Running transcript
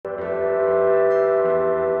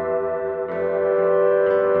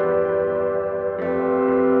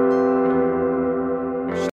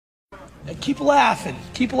Keep laughing.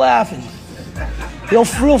 Keep laughing. Real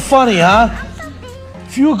funny, huh?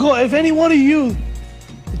 If any one of you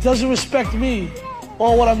that doesn't respect me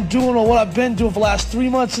or what I'm doing or what I've been doing for the last 3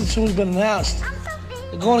 months since it was been announced,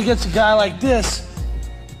 and going against a guy like this,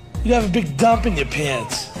 you'd have a big dump in your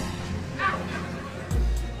pants.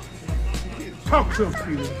 Talk to him,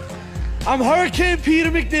 Peter. I'm Hurricane Peter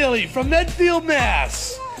McNeely from Medfield,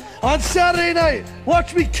 Mass. On Saturday night,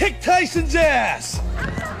 watch me kick Tyson's ass.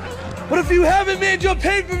 But if you haven't made your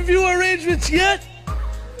pay-per-view arrangements yet,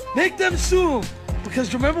 make them soon.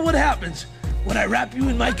 Because remember what happens when I wrap you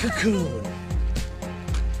in my cocoon.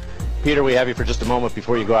 Peter, we have you for just a moment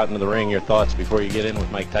before you go out into the ring. Your thoughts before you get in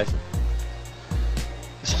with Mike Tyson.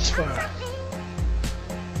 This is for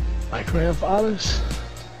my grandfathers,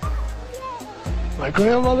 my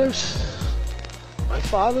grandmothers, my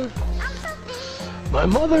father, my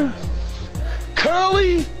mother,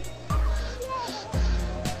 Curly,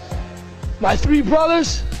 my 3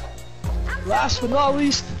 brothers, last but not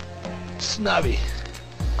least, Snubby.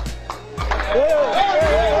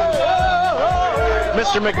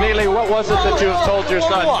 Mr. McNeely, what was it that you have told your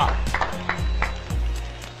son?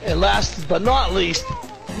 And last but not least,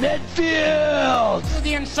 Medfield!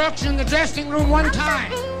 The instruction in the dressing room one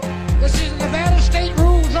time. This is Nevada State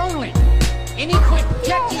rules only.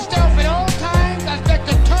 Protect yourself at all times. Expect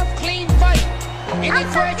a tough, clean fight. Any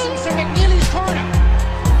questions from McNeely's corner?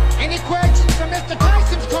 Any questions from Mr.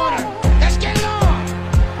 Tyson's corner? Let's get it on!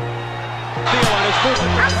 Deal on his first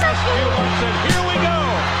few months, and here we go!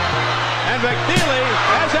 And McNeely,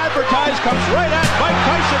 as advertised, comes right at Mike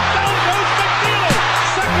Tyson. Down goes McNeely!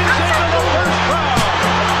 Seconds into the first round!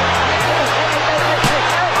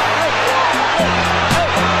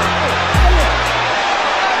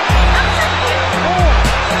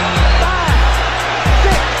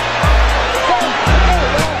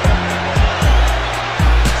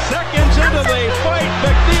 Seconds into the fight,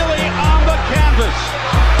 McNeely on the canvas.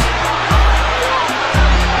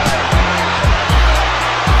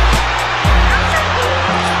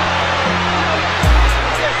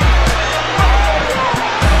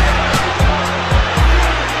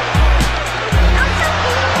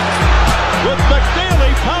 With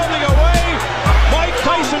McNeely pounding away, Mike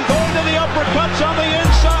Tyson going to the uppercuts on the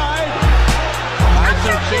inside.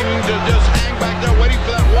 Tyson seeming to just hang back there waiting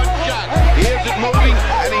for that one shot. He isn't moving,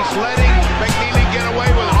 and he's letting McNeely get away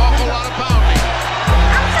with an awful lot of pounding.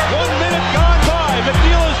 1 minute gone by.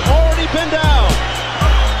 McNeely's already been down.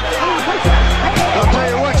 I'll tell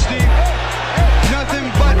you what, Steve. Nothing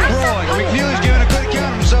but brawling. McNeely's giving a good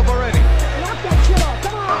account of himself already.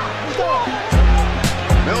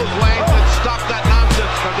 Mills Lane had stopped that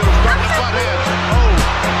nonsense because they were starting to butt heads. Oh,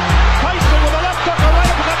 Tyson with a left hook, a right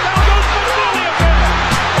uppercut. Down goes McNeely again.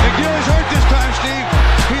 McNeely's hurt this time, Steve.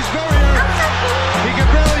 He's very hurt. He can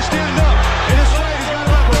barely stand up. In his fight, he's got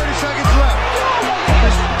about 30 seconds left.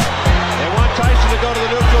 They want Tyson to go to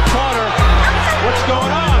the neutral corner. What's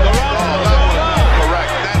going on? The round is going on.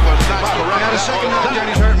 correct. That was not correct. Now the second knockdown,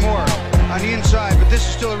 he's hurt more on the inside, but this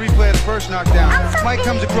is still a replay of the first knockdown. Mike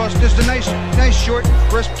comes across, just a nice short,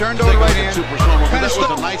 crisp, turned over right hand. Super strong. That was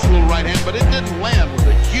a nice little right hand, but it didn't land with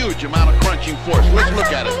a huge amount of crunching force. Let's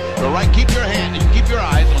look at it. The right, keep your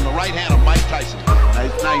eyes on the right hand of Mike Tyson. Now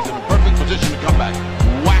he's in a perfect position to come back.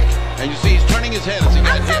 Whack! And you see he's turning his head as he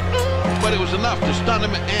got hit. But it was enough to stun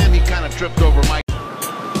him, and he kind of tripped over Mike.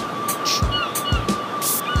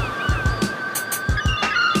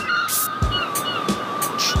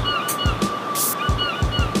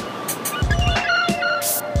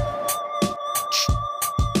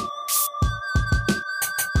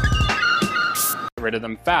 Rid of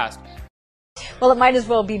them fast. Well, it might as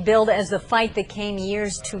well be billed as the fight that came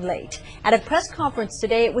years too late. At a press conference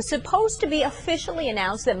today, it was supposed to be officially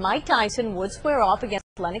announced that Mike Tyson would square off against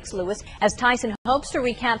Lennox Lewis as Tyson hopes to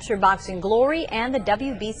recapture boxing glory and the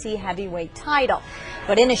WBC heavyweight title.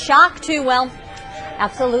 But in a shock to, well,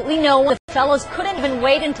 absolutely no one, the fellas couldn't even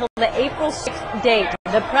wait until the April 6th date.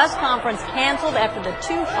 The press conference canceled after the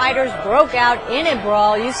two fighters broke out in a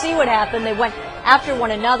brawl. You see what happened. They went after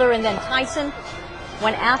one another, and then Tyson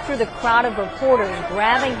went after the crowd of reporters,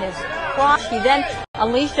 grabbing his crotch. He then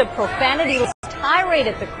unleashed a profanity-less tirade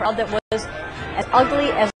at the crowd that was as ugly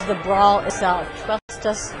as the brawl itself. Trust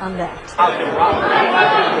us on that.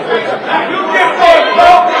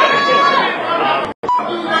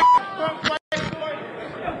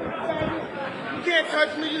 You can't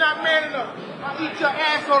touch me, you're not man enough. I'll eat your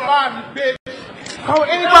ass alive, you bitch. How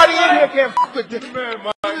anybody in here can f with this man,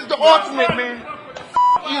 man. This is the ultimate, man.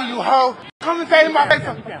 You hoe. Come and say to my face,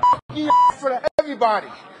 you for everybody.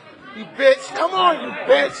 You bitch. Come on, you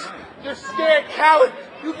bitch. You're scared coward.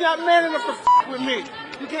 You're not man enough to f with me.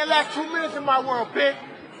 You can't last 2 minutes in my world, bitch.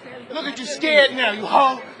 Look at you scared now, you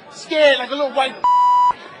hoe. Scared like a little white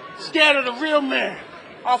scared of the real man.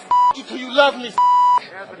 I'll you till you love me.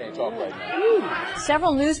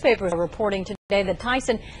 Several newspapers are reporting today that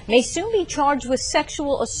Tyson may soon be charged with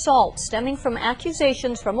sexual assault stemming from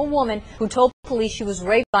accusations from a woman who told police she was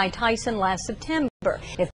raped by Tyson last September.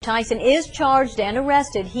 If Tyson is charged and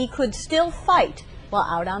arrested, he could still fight while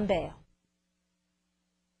out on bail.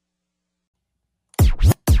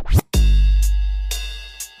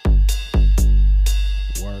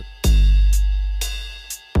 Work.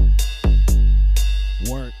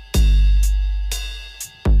 Work.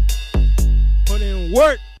 Put in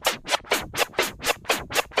work.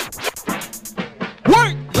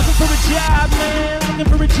 Work. Looking for a job, man. Looking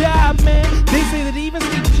for a job, man. They say that even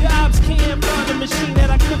Steve Jobs can't find a machine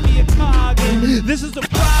that I could be a cog in. This is the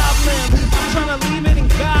problem. I'm trying to leave it in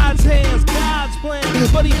God's hands, God's plan.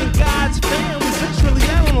 But even God's family literally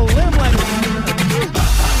out on a limb like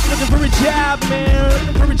looking for a job, man.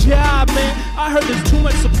 Looking for a job, man. I heard there's too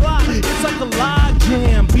much supply. It's like a log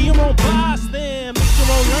jam. Be your own boss, then make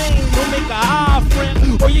your own lane. Don't make a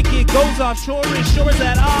off-ramp, or you get goes offshore and sure as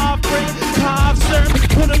that off-ramp. Cobb serve,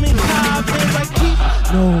 put them in coffins like keep.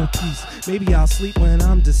 No peace. Maybe I'll sleep when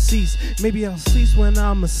I'm deceased. Maybe I'll sleep when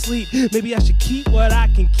I'm asleep. Maybe I should keep what I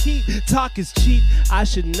can keep. Talk is cheap, I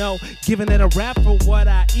should know. Giving it a rap for what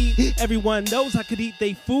I eat. Everyone knows I could eat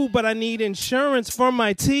they food, but I need insurance for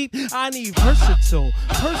my teeth. I need versatile,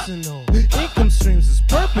 personal income streams is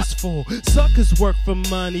purposeful. Suckers work for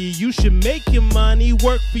money. You should make your money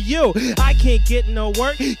work for you. I can't get no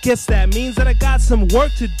work. Guess that means that I got some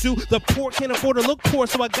work to do. The poor can't afford to look poor,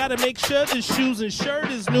 so I gotta make sure the shoes and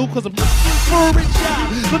shirt is new. Cause I'm looking for a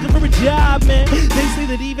job, looking for a job, man. They say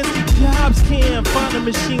that even Steve Jobs can't find a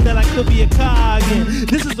machine that I could be a cog in.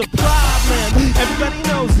 This is a problem. Everybody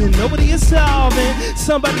knows it, nobody is solving.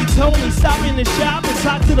 Somebody told me stop in the shop and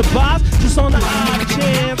talk to the boss just on the odd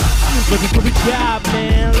chance. Looking for a job,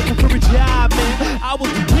 man. Looking for a job, man. I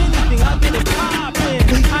will do anything. I've been a poppin'.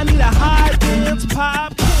 I need a high dance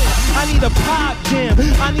pop can. I need a pop jam.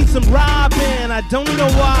 I need some robbing. I don't need no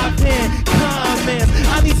whopping comments.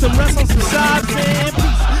 I need some rest on some sides, man.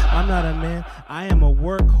 Peace. I'm not a man. I am a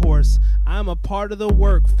workhorse. I'm a part of the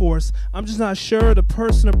workforce. I'm just not sure of the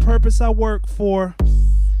person or purpose I work for.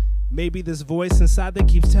 Maybe this voice inside that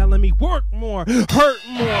keeps telling me work more, hurt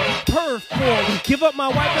more, perform, give up my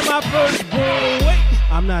wife and my firstborn. Wait,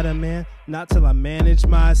 I'm not a man, not till I manage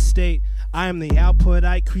my estate. I am the output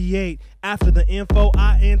I create after the info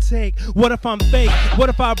I intake. What if I'm fake? What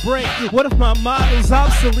if I break? What if my model's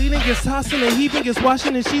obsolete and gets tossed in a heap and gets washed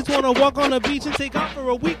in the sheets? Wanna walk on the beach and take off for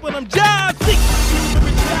a week when I'm job sick?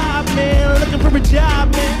 Job, man, looking for a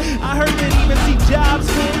job, man. I heard that even Steve Jobs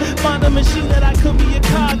can't find a machine that I could be a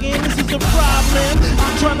cog in. This is a problem.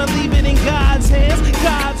 I'm trying to leave it in God's hands,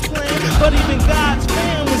 God's plan. But even God's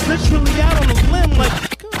plan was literally out on a limb like,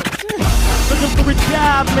 looking for a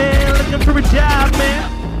job, man. Looking for a job,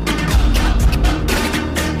 man.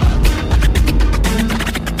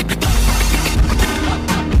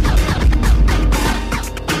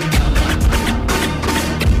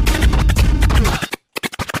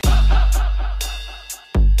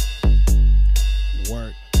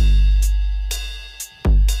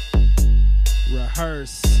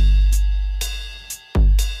 Rehearse.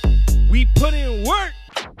 We put in work.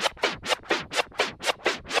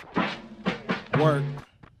 Work.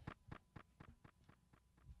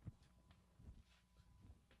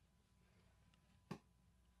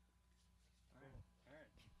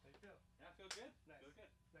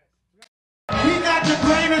 We got the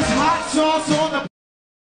greatest hot sauce on the.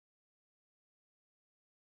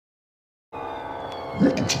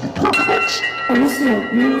 Welcome to the Podcast. And this is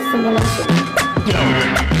a new simulation. Yo,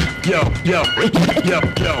 yo, yo, yo,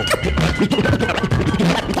 yo,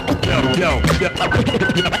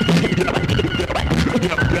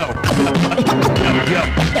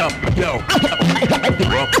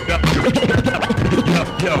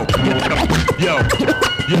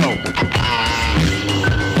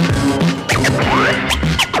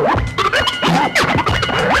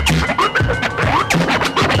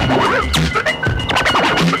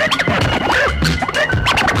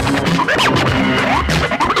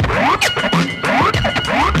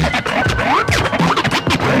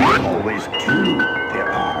 always two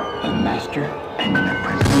there are, a master and an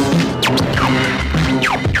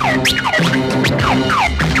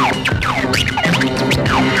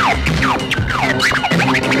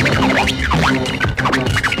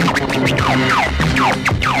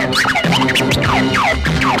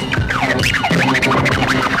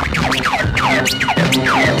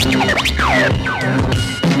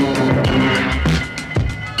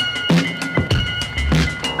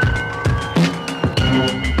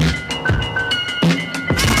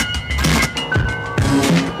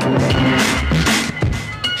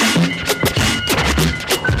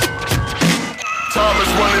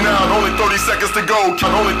seconds to go.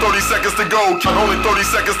 Count only 30 seconds to go. Count only 30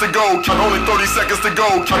 seconds to go. Count only 30 seconds to go.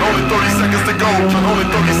 Count only 30 seconds to go. Count only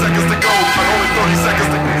 30 seconds to go. Count only 30 seconds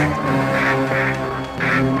to go.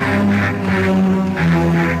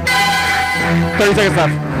 30 seconds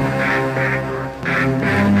left.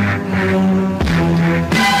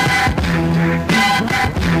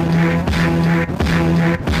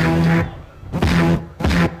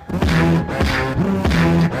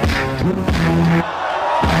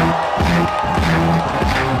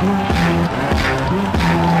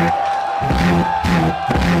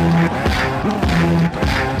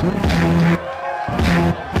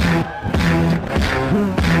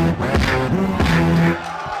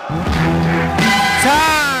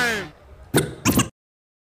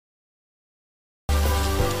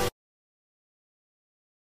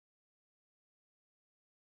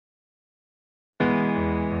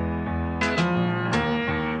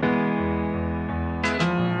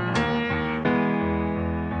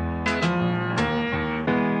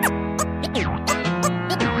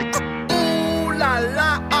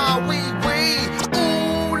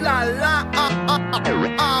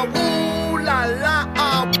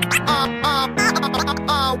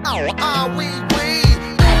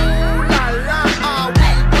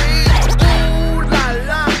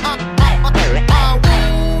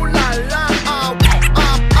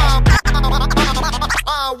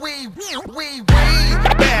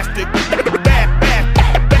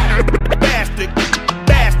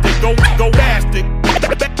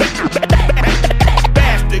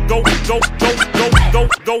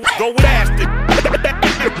 Go bastard,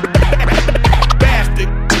 bastard,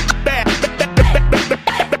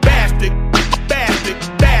 bastard, bastard,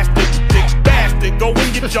 bastard, bastard, go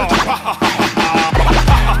in your jaw.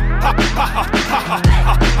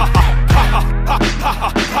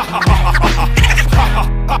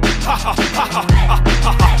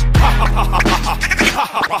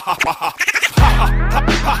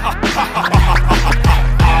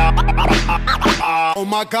 Oh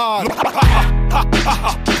my God.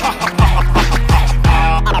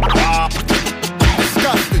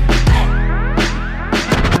 Disgusting.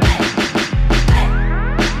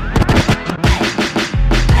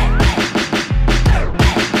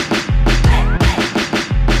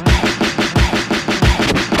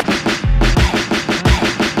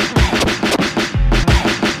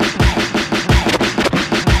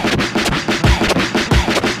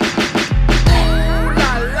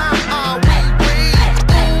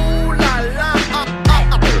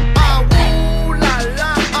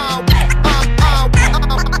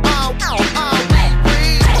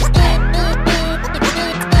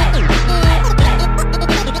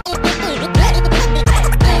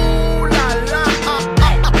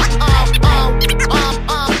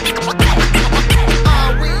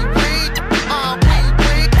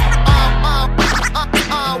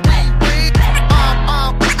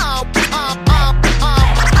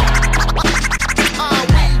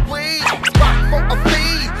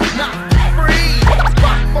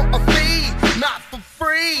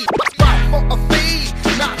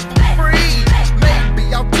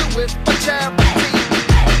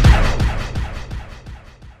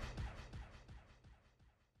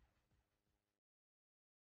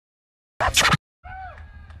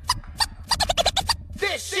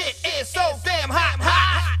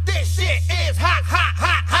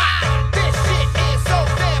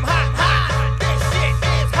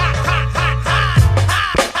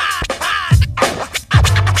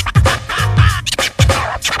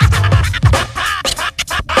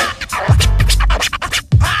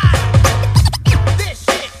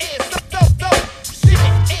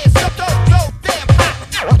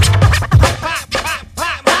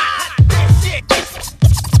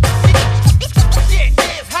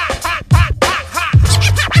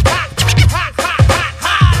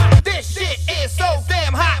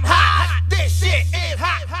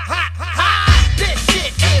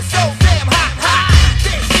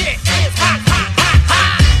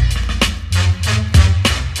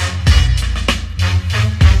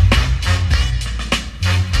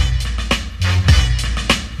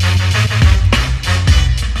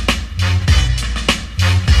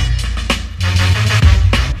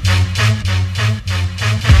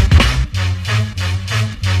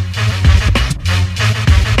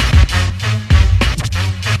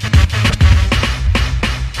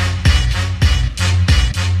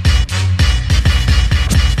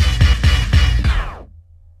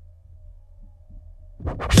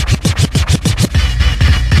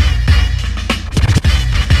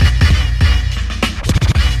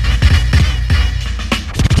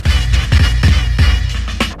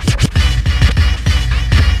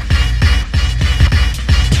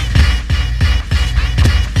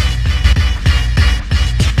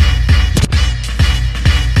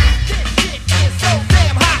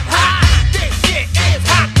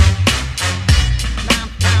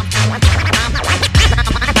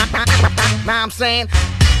 saying?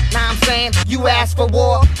 Nah, I'm saying, you asked for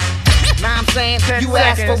war. Nah, I'm saying, you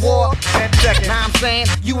asked for war. Nah, I'm saying,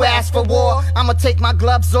 you asked for war. I'ma take my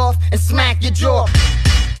gloves off and smack your jaw.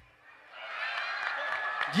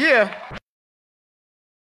 Yeah.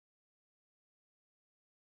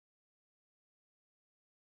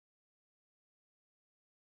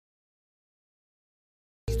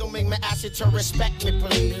 Don't make me ask you to respect me,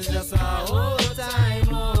 please. It's just a old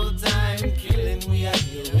time killing. We are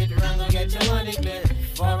here with run, go get your money clear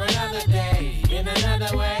for another day. In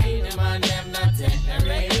another way, the man them not take the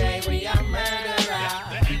ray. We are murderer,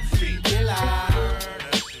 killer.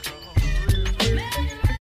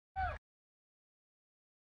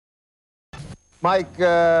 Mike,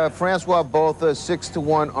 Francois Botha,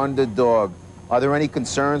 6-1 underdog. Are there any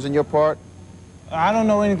concerns on your part? I don't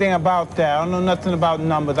know anything about that. I don't know nothing about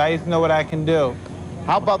numbers. I just know what I can do.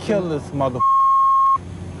 How about kill this mother?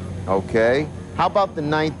 Okay. How about the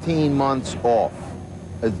 19 months off?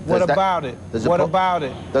 What about it? What about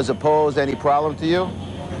it? Does it pose any problem to you?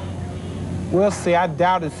 We'll see. I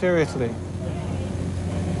doubt it seriously.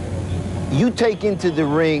 You take into the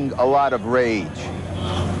ring a lot of rage.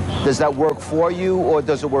 Does that work for you, or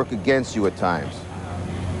does it work against you at times?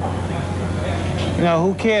 You know,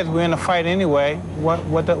 who cares? We're in a fight anyway.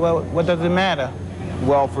 What does it matter?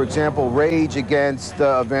 Well, for example, rage against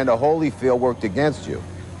Evander Holyfield worked against you.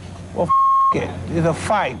 Well, it. It's a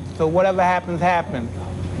fight, so whatever happens, happens.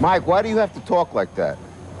 Mike, why do you have to talk like that?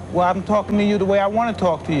 Well, I'm talking to you the way I want to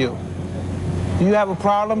talk to you. Do you have a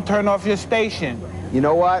problem? Turn off your station. You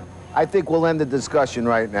know what? I think we'll end the discussion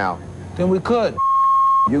right now. Then we could.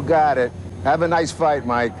 You got it. Have a nice fight,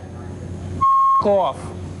 Mike. Off.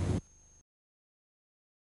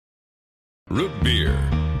 Root beer,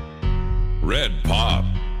 red pop,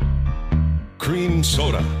 cream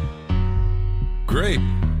soda, grape,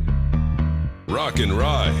 rock and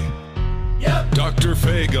rye, Dr.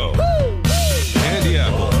 Fago, candy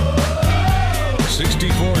apple,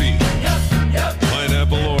 60-40,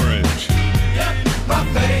 pineapple orange,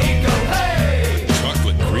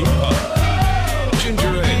 chocolate cream pop,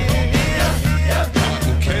 ginger ale,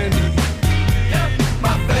 cotton candy,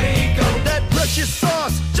 that precious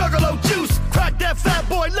sauce, juggalo juice. Crack that fat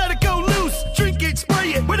boy, let it go loose. Drink it,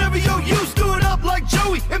 spray it, whatever you're used. Do it up like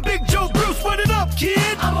Joey and Big Joe Bruce. Run it up,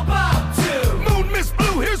 kid. I'm about to. Moon Miss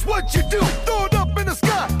Blue, here's what you do. Throw it up in the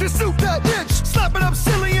sky to suit that itch. Slap it up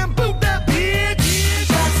silly and boot that bitch.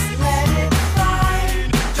 Just let it fly.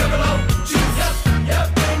 Juggalo juice. Yep.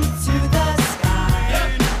 Into the sky. Yep.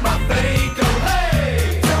 My Fago,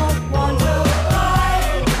 hey. Don't wonder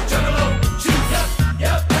why. Juggalo juice.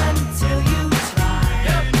 Yep. Until you try.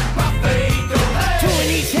 Yep. My Fago, hey. Two in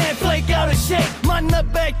each hand, flake out of shape. My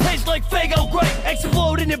nutbag tastes like Fago grape.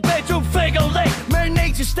 Explode in your bedroom, Fago lake.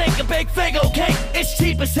 Marinate your steak, a baked Fago cake. It's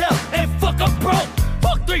cheap as hell, and fuck I'm broke.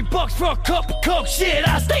 Fuck $3 for a cup of Coke. Shit,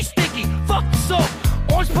 I stay sticky. Fuck the soap.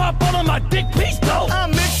 Orange pop all on my dick piece, though. I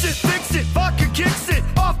mix it, fix it, vodka kicks it.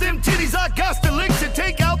 Off them titties, I got to licks it.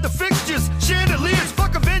 Take out the fixtures, chandeliers.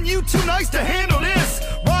 Fuck a venue too nice to handle this.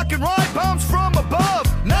 Rock and ride bombs from above.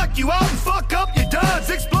 Knock you out and fuck up your duds.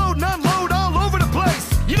 Explode and unload all over the place.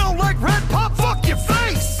 You don't like red pop? Fuck your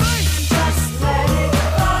face. Just let it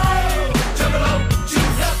fly. Juggalo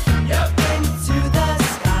juice. Yep. Into the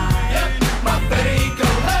sky. Yep. My Fago,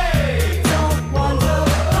 hey. Don't wonder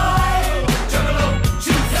why. Juggalo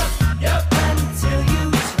juice. Yep. Until you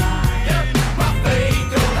try. Yep. My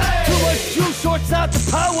Fago, hey. Too much juice, shorts out the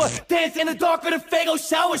power. Dance in the dark with a Fago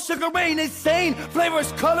shower. Sugar rain insane.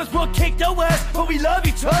 Flavors, colors will kick your ass, but we love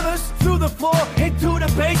each other's. Through the floor, into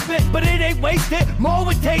the basement, but it ain't wasted. More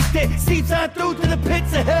would taste it. Seeps on through to the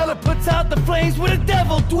pits of hell. It puts out the flames where the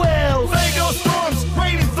devil dwells. Fago storms,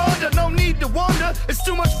 rain and thunder. No need to wonder. It's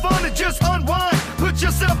too much fun to just unwind. Put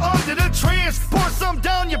yourself under the trance. Pour some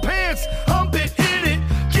down your pants. Hump it, hit it,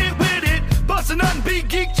 get with it. Bust a nut and be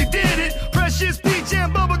geeked, you did it. Precious peach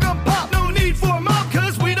and bubblegum pop. No need for a mop,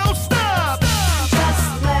 cause we don't stop.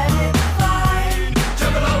 Just let it fly.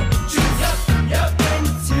 Juggalo juice. Yep.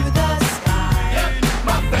 Into the sky. Yep.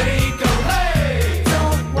 My Fago, hey.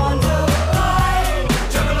 Don't wonder why.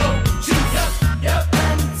 Juggalo juice. Yep.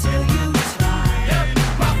 Until you try. Yep.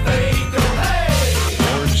 My Fago,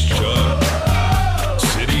 hey. orange chug,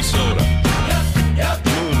 city soda,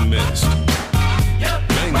 moon mist,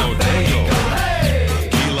 mango tango,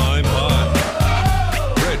 key lime pie,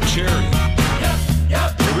 red cherry,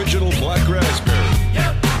 original black raspberry,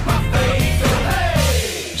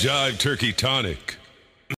 Jive Turkey Tonic.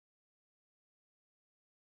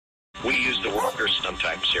 We use the workers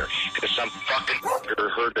sometimes here. because some fucking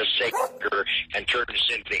heard us say and turned us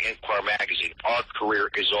into the Inquirer magazine. Our career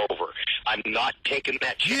is over. I'm not taking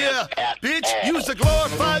that chance at bitch, all. use a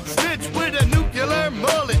glorified snitch with a nuclear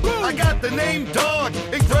mullet. I got the name Dog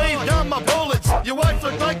engraved on my bullets. Your wife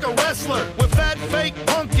looked like a wrestler with fat fake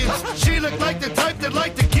pumpkins. She looked like the type that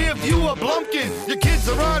like to give you a blumpkin. Your kids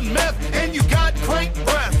are on meth and you got crank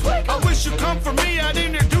breath. I wish you come for me, I'd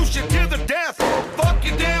introduce you to the death. Fuck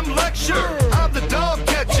your damn lecture, I'm the dog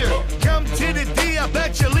catcher. Come to the D, I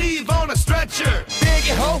bet you leave on a stretcher.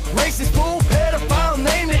 Bigot hoe, racist fool, pedophile,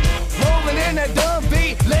 name it. Rolling in that dumb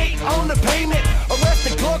V, late on the payment.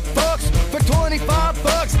 Arrested clerk fucks for 25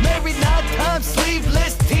 bucks. Married 9 times,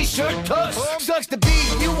 sleeveless t-shirt tucks. Sucks to be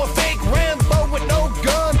you a fake Rambo with no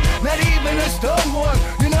gun. Not even a stun one.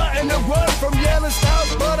 You're nothing to run from yelling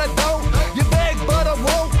styles, but I don't. You beg, but I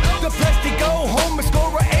won't. The best to go home and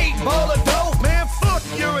score an 8-ball of dope. Man, fuck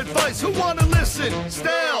your advice, who wanna listen?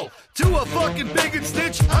 Stale to a fucking bigot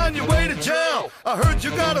stitch on your way to jail. I heard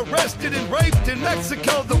you got arrested and raped in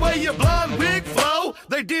Mexico. The way your blonde wig flow,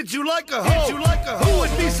 they did you like a hoe. Who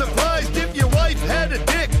would be surprised if your wife had a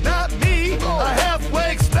dick? Not me. I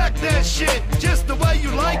halfway expect that shit, just the way you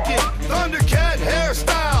like it. Thundercat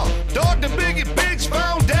hairstyle, dog the bigot bitch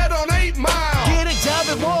found dead on 8 Mile. Get a job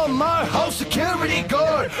at Walmart, house security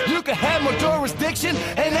guard. You can have more jurisdiction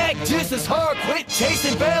and act just as hard. Quit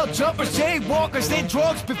chasing bail jumpers, jaywalkers, and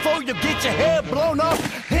drugs before you get your hair blown off.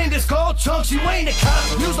 In this skull chunks, you ain't a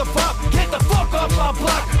cop. Use a prop, get the fuck off my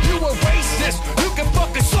block. You a racist, you can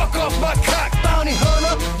fucking suck off my cock. Bounty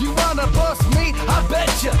hunter, you wanna bust me? I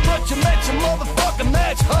bet you, but you met your motherfucking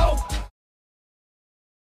match, ho.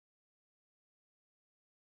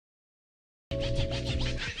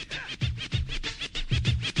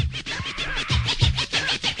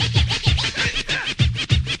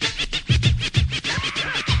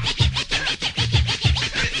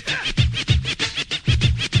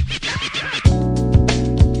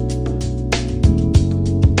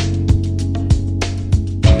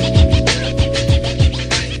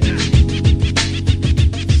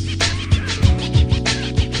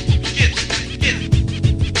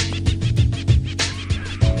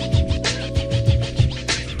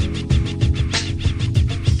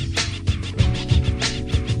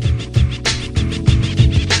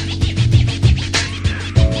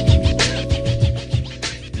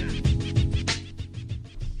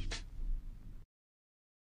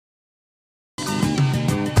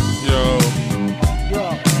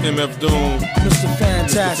 MF Doom. Mr.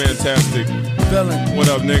 Fantastic. Mr. Fantastic. Villain. What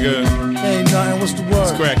up, nigga? Ain't nothing. What's the word?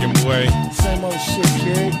 It's cracking, boy. Same old shit,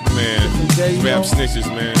 kid. Man. Day, rap snitches,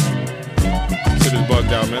 man. Shit is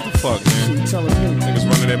bugged out, man. What the fuck, man? You telling me? Niggas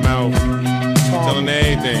running their mouth. Telling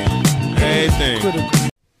everything. Everything. Critical.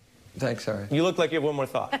 Thanks, Harry. You look like you have one more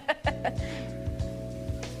thought.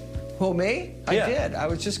 Who, me? Yeah. I did. I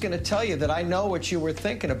was just going to tell you that I know what you were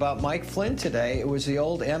thinking about Mike Flynn today. It was the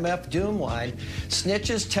old MF Doom line.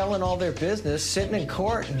 Snitches telling all their business, sitting in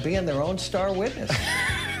court and being their own star witness.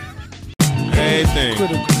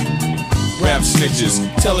 Everything. Rap snitches,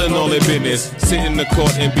 telling all their business, sit in the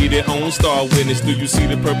court and be their own star witness. Do you see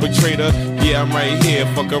the perpetrator? Yeah, I'm right here.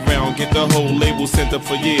 Fuck around, get the whole label sent up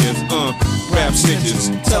for years. Rap snitches,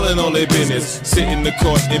 telling all their business, sit in the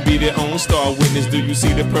court and be their own star witness. Do you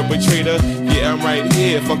see the perpetrator? Yeah, I'm right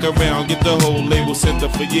here. Fuck around, get the whole label sent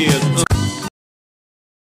up for years.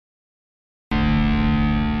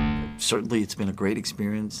 Certainly, it's been a great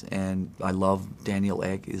experience, and I love Daniel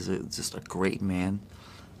Egg. Is just a great man.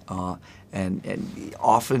 And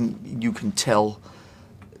often you can tell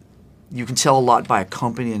a lot by a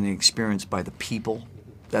company and an experience by the people.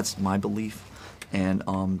 That's my belief. And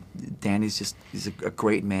Danny's he's a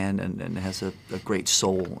great man and has a great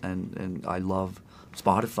soul, and I love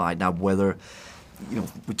Spotify. Now, whether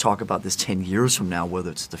we talk about this 10 years from now,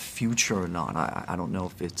 whether it's the future or not, I don't know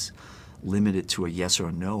if it's limited to a yes or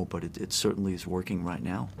a no, but it certainly is working right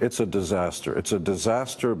now. It's a disaster. It's a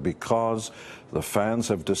disaster because the fans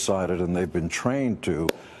have decided, and they've been trained to,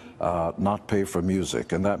 not pay for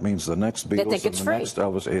music, and that means the next Beatles and the next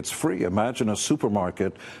Elvis, it's free. Imagine a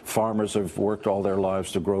supermarket. Farmers have worked all their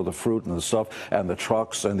lives to grow the fruit and the stuff, and the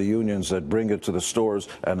trucks and the unions that bring it to the stores,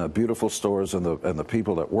 and the beautiful stores and the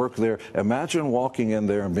people that work there. Imagine walking in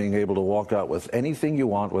there and being able to walk out with anything you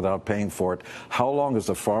want without paying for it. How long is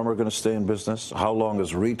the farmer going to stay in business? How long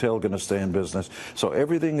is retail going to stay in business? So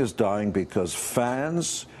everything is dying because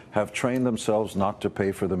fans have trained themselves not to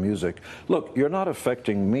pay for the music. Look, you're not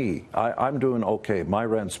affecting me. I'm doing okay. My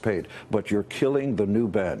rent's paid. But you're killing the new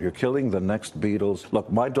band. You're killing the next Beatles.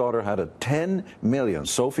 Look, my daughter had a 10 million,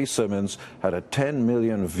 Sophie Simmons had a 10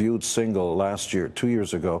 million viewed single last year, 2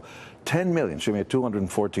 years ago. 10 million. She made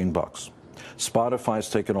 $214. Spotify's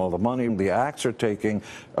taking all the money. The acts are taking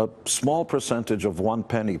a small percentage of 1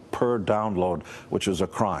 penny per download, which is a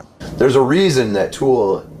crime. There's a reason that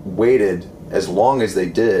Tool waited as long as they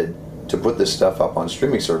did to put this stuff up on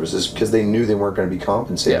streaming services, because they knew they weren't going to be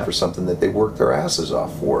compensated for something that they worked their asses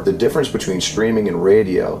off for. The difference between streaming and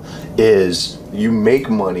radio is you make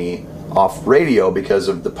money off radio because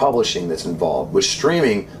of the publishing that's involved. With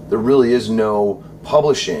streaming, there really is no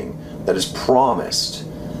publishing that is promised.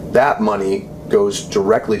 That money goes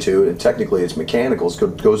directly to, and technically it's mechanicals,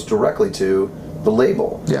 goes directly to the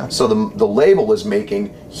label. Yeah. So the label is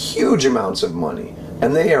making huge amounts of money,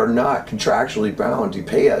 and they are not contractually bound to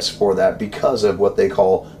pay us for that because of what they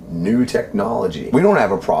call new technology. We don't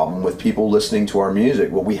have a problem with people listening to our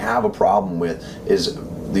music. What we have a problem with is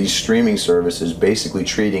these streaming services basically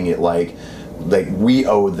treating it like we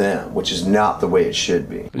owe them, which is not the way it should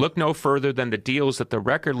be. Look no further than the deals that the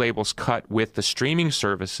record labels cut with the streaming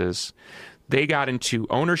services. They got into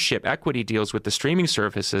ownership equity deals with the streaming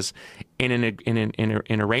services in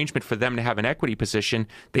an arrangement for them to have an equity position.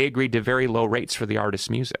 They agreed to very low rates for the artist's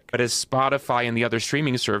music. But as Spotify and the other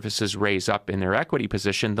streaming services raise up in their equity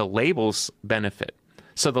position, the labels benefit.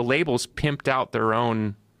 So the labels pimped out their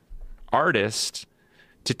own artists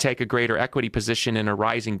to take a greater equity position in a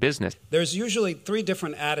rising business. There's usually 3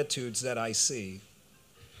 different attitudes that I see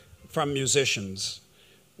from musicians.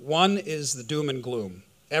 One is the doom and gloom.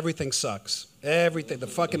 Everything sucks. Everything. The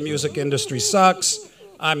fucking music industry sucks.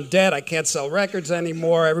 I'm dead. I can't sell records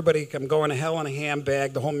anymore. I'm going to hell in a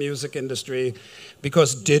handbag, the whole music industry,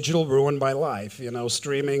 because digital ruined my life, you know,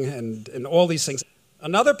 streaming and all these things.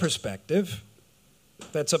 Another perspective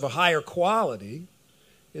that's of a higher quality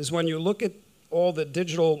is when you look at all the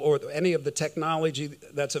digital or any of the technology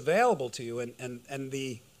that's available to you, and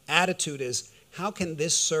the attitude is, how can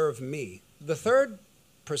this serve me? The third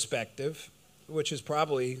perspective, which is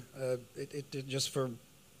probably just for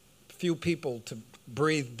few people to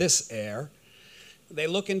breathe this air, they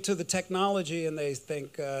look into the technology and they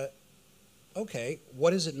think, okay,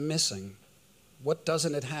 what is it missing? What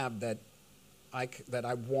doesn't it have that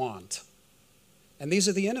I want? And these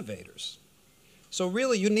are the innovators. So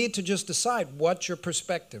really, you need to just decide what your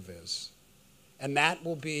perspective is, and that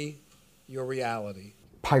will be your reality.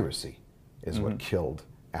 Piracy is what killed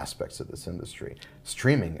aspects of this industry.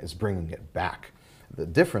 Streaming is bringing it back. The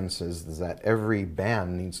difference is that every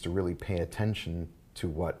band needs to really pay attention to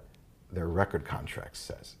what their record contract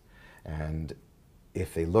says. And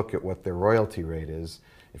if they look at what their royalty rate is,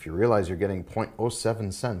 if you realize you're getting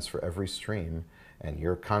 0.07 cents for every stream, and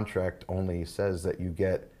your contract only says that you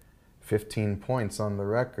get 15 points on the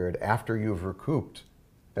record after you've recouped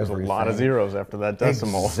everything. There's a lot of zeros after that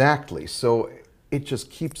decimal. Exactly. So it just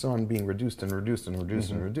keeps on being reduced and reduced and reduced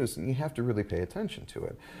and reduced, and you have to really pay attention to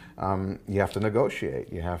it. You have to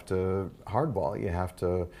negotiate, you have to hardball, you have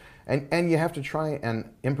to, and you have to try and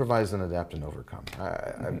improvise and adapt and overcome.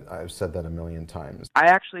 I've said that a million times.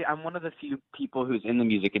 I'm one of the few people who's in the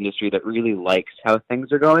music industry that really likes how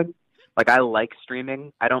things are going. Like, I like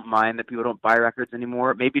streaming. I don't mind that people don't buy records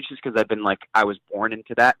anymore. Maybe it's just because I was born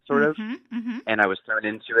into that sort of, and I was thrown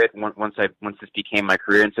into it once this became my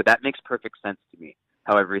career, and so that makes perfect sense to me,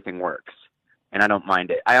 how everything works, and I don't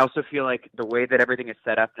mind it. I also feel like the way that everything is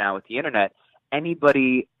set up now with the internet,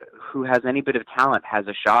 anybody who has any bit of talent has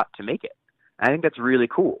a shot to make it. And I think that's really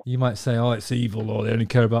cool. You might say, oh, it's evil, or they only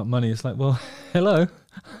care about money. It's like, well, hello.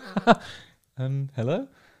 Hello?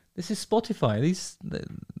 This is Spotify.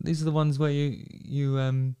 These are the ones where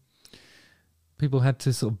you people had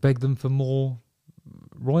to sort of beg them for more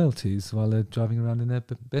royalties while they're driving around in their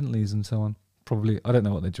Bentleys and so on. Probably, I don't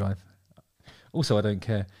know what they drive. Also, I don't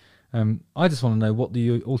care. I just want to know what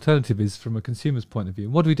the alternative is from a consumer's point of view.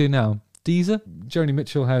 What do we do now? Deezer? Joni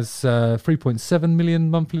Mitchell has 3.7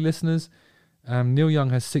 million monthly listeners. Neil Young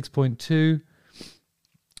has 6.2.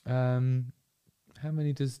 How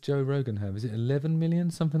many does Joe Rogan have? Is it 11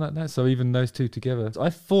 million? Something like that? So even those two together.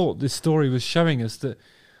 I thought this story was showing us that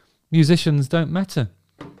musicians don't matter.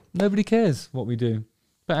 Nobody cares what we do.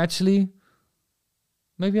 But actually,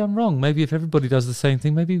 maybe I'm wrong. Maybe if everybody does the same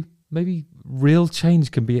thing, maybe real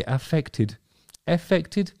change can be affected.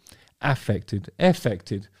 Affected? Affected.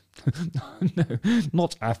 Affected. No,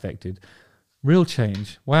 not affected. Real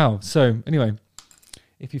change. Wow. So anyway,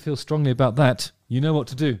 if you feel strongly about that, you know what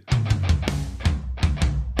to do.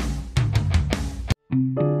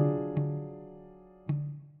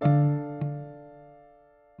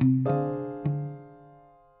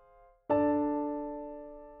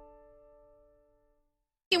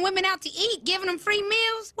 Women out to eat, giving them free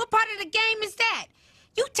meals? What part of the game is that?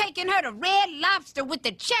 You taking her to Red Lobster with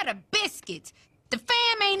the cheddar biscuits. The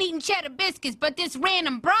fam ain't eating cheddar biscuits, but this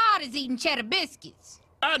random broad is eating cheddar biscuits.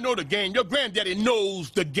 I know the game. Your granddaddy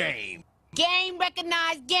knows the game. Game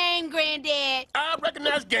recognized game, Granddad. I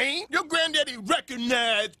recognize game. Your granddaddy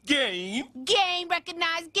recognized game. Game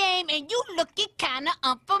recognized game, and you looking kinda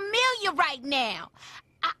unfamiliar right now.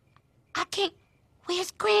 I can't...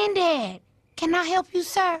 Where's Granddad? Can I help you,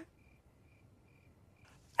 sir?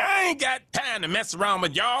 I ain't got time to mess around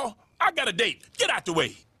with y'all. I got a date. Get out the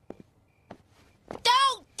way.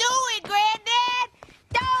 Don't do it, Granddad!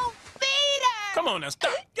 Don't feed her! Come on now,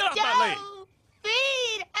 stop. Get off my leg. Don't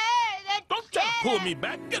feed her! Don't try to pull me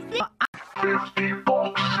back. Get... 50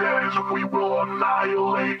 folks says we will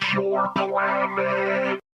annihilate your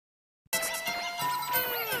planet.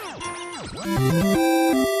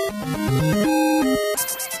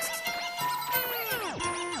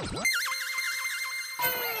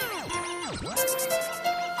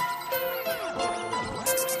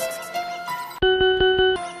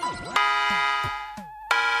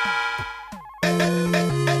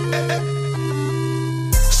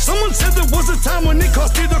 Someone said there was a time when it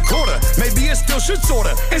costed a quarter. Maybe it still should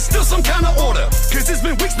sorta, and still some kind of order. Cause it's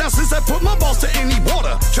been weeks now since I put my balls to any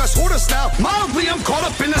water. Trash hoarder style, mildly I'm caught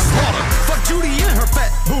up in the slaughter. Fuck Judy and her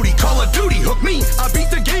fat booty, Call of Duty hook me. I beat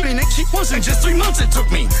the game in 8 months, in just 3 months it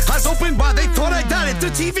took me. Eyes open wide, they thought I died at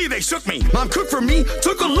the TV, they shook me. Mom cooked for me,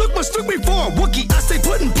 took a look, mistook me for a Wookie. I stay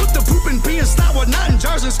put and put the poop and pee and stop with knot in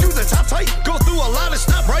jars and screw the top tight. Go through a lot of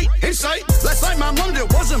stuff right in sight. Last night my mom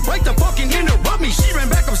that wasn't right to fucking interrupt me. She ran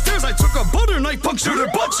back upstairs, I took a butter knife, punctured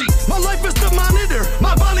her butt cheek. My life is the monitor,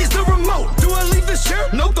 my body's the remote. Do I leave this chair?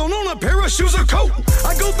 No, don't own a pair of shoes or coat.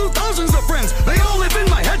 I go through thousands of friends, they all live in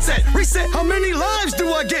my headset. Reset, how many lives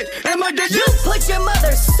do I get? Am I dead? You put your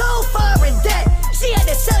mother so far in debt, she had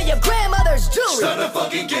to sell your grandmother's jewelry. Start a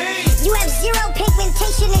fucking game. You have zero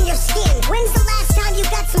pigmentation in your skin. When's the last time you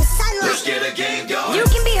got some sunlight? Let's get a game going. You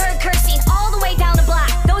can be heard cursing all the way down the block.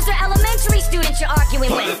 Those are elementary students you're arguing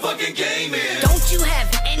Put with. a fucking game in. Don't you have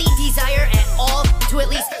any desire at all to at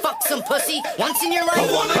least fuck some pussy once in your life?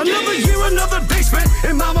 Another year, another basement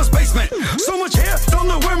in mama's basement. So much hair, don't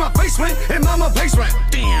know where my face went. In mama's basement.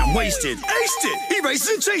 Damn, wasted. Aced it, erase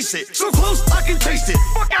and chase it. So close, I can taste it.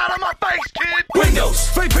 Fuck out of my face, kid. Windows,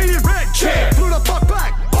 fake painted red. Chair, blew the fuck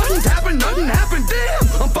back. Buttons happen, nothing happened.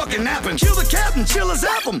 Damn, I'm fucking napping. Kill the captain, chill his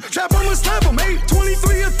zap him. Trap him and slap him.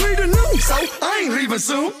 8:23 or 3 to noon. So I ain't leaving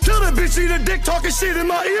soon. Tell that bitch eat a dick talking shit in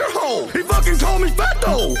my ear hole. He fucking called me fat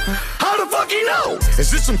though. How the fuck he know?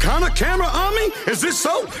 Is this some kind of camera on me? Is this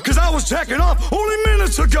so? Cause I was jacking off only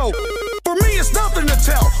minutes ago. For me, it's nothing to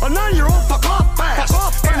tell. A 9-year-old fuck off fast.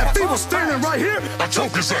 And if he was standing right here, I'd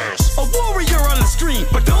choke his ass. A warrior on the screen,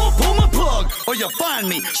 but don't pull my plug, or you'll find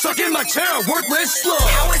me stuck in my chair, a worthless slug.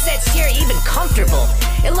 How is that chair even comfortable?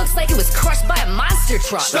 It looks like it was crushed by a monster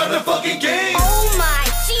truck. Start the fucking game. Oh my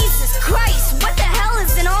Jesus Christ! What the hell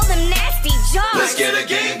is in all them nasty jars? Let's get a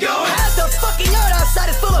game going. Half the fucking yard outside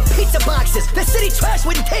is full of pizza boxes. The city trash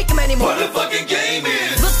wouldn't take them anymore. Put a fucking game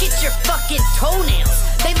in. Look at your fucking toenails.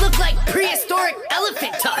 They look like prehistoric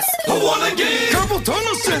elephant tusks. I want a game. Carpal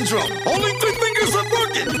tunnel syndrome. Only 3 fingers are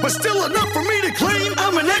working, but still enough for me to claim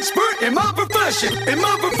I'm an expert in my profession. And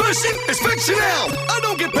my profession is fictional. I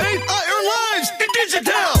don't get paid, I earn lives in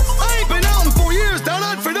digital. I ain't been out in 4 years, down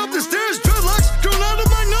I'd fit up the stairs. Dreadlocks grown out of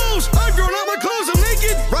my nose. I've grown out my clothes, I'm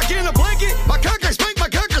naked. Rocking a blanket, my cock I spank, my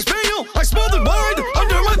cocker spaniel. I smothered wide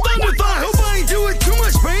under my thunder thigh. Hope I ain't doing too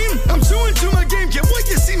much pain. I'm chewing to my game, can't wait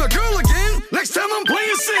to see my girl again. Next time I'm playing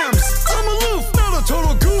Sims. I'm aloof, not a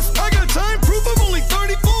total goof. I got time proof, I'm only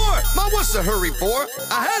 34. My what's the hurry for?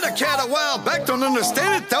 I had a cat a while back, don't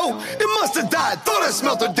understand it though. It must have died, thought I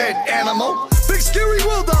smelt a dead animal. Big scary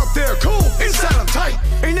world out there, cool, inside I'm tight.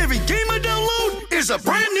 And every game I download is a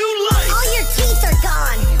brand new life. All your teeth are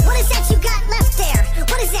gone. What is that you got left there?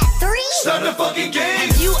 What is that, 3? Start a fucking game.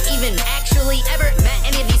 Have you even actually ever met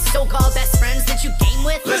any of these so-called best friends that you game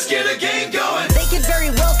with? Let's get a game going. They could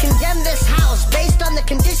very well condemn this house based on the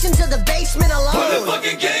conditions of the basement alone. Put a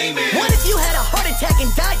fucking game in. What if you had a heart attack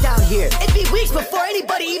and died down here? It'd be weeks before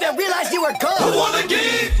anybody even realized you were gone. I want a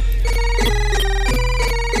game.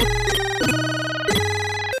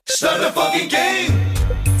 Start a fucking game.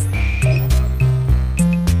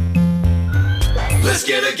 Let's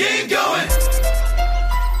get a game going.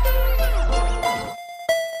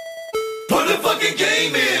 Put a fucking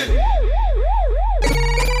game in.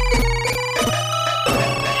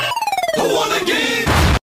 I want a game.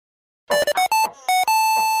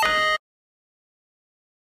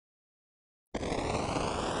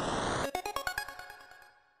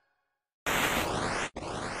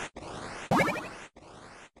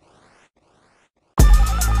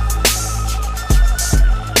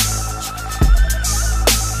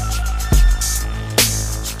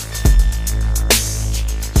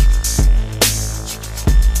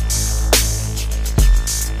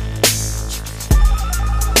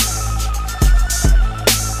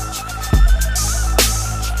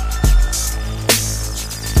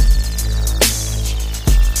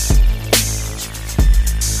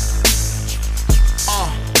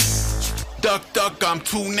 stuck, I'm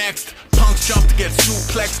too next. Punks jump to get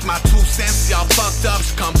suplexed, my 2 cents, y'all fucked up.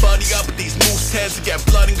 So come buddy up with these moose heads to get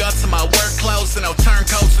blood and guts in my work clothes. And no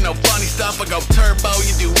turncoats and no funny stuff. I go turbo,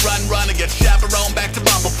 you do run and get chaperone back to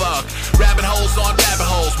bumblefuck. Rabbit holes on rabbit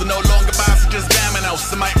holes with no longer bounce, just dominoes.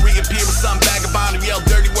 I might reappear with some vagabond who yell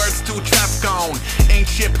dirty words to a traffic cone. Ain't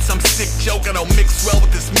shit but some sick joke, I don't mix well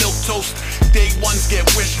with this milk toast. Day ones get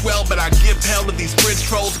wished well, but I give hell to these bridge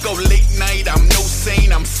trolls. Go late night, I'm no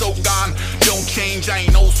sane, I'm so gone. Don't change, I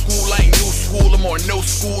ain't old school, I ain't new school. I'm more no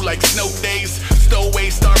school like snow days.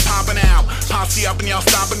 Stowaways start popping out, posse up in y'all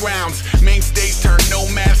stomping grounds. Mainstays turn no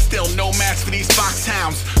match, still no match for these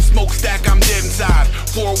foxhounds. Smokestack, I'm dead inside.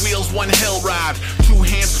 4 wheels, 1 hell ride. 2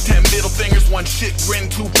 hands with 10 middle fingers, 1 shit grin,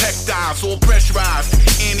 2 pectiles, all pressurized.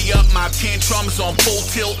 Ante up, my tantrums on full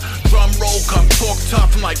tilt. Drum roll, come talk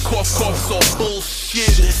tough, I'm like cough, it's all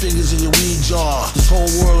bullshit. Shit fingers in your weed jar. This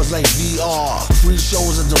whole world is like VR. Free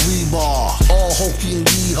shows at the rebar. All hokey and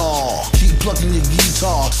yeehaw. Keep plucking your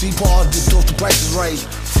guitar. C-Paw dipped off the prices right.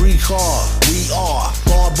 Free car, we are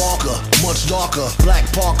Bar Barker, much darker, Black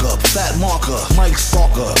Parker, Fat Marker, Mike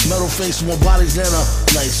Stalker, metal face, more bodies than a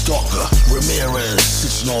Night Stalker. Ramirez,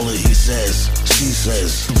 sits all that he says, she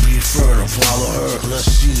says, to be fair to follow her, unless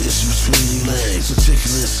she is between your legs.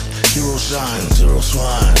 Meticulous, hero shine, zero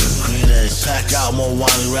swine, green eggs. Pack out more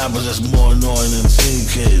wily rappers that's more annoying than teen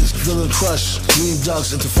kids. Villain crush, green ducks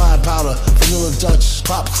into fine powder, vanilla Dutch,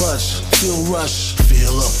 pop crutch, feel rush,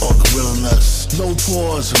 feel up on gorilla nuts. No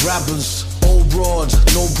pause, rappers, old broads,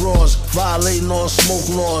 no bras, violating all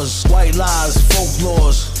smoke laws, white lies,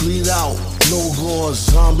 folklores, bleed out, no gauze,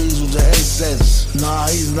 zombies with the headsets. Nah,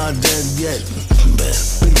 he's not dead yet.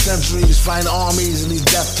 Big centuries, find armies and these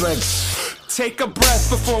death threats. Take a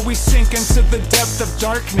breath before we sink into the depth of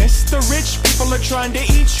darkness. The rich people are trying to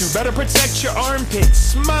eat you, better protect your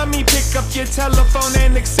armpits. Mommy, pick up your telephone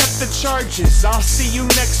and accept the charges. I'll see you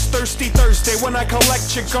next Thirsty Thursday when I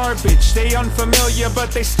collect your garbage. They unfamiliar,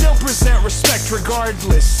 but they still present respect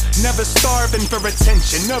regardless. Never starving for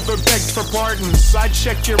attention, never begged for pardons. I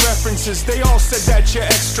checked your references, they all said that you're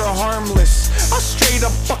extra harmless. I'll straight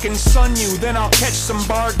up fucking sun you, then I'll catch some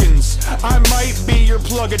bargains. I might be your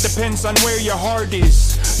plug, it depends on where your heart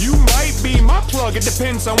is. You might be my plug, it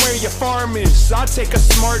depends on where your farm is. I take a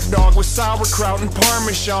smart dog with sauerkraut and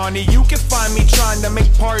parmesan. You can find me trying to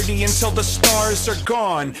make party until the stars are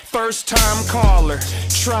gone. First time caller,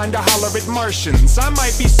 trying to holler at Martians. I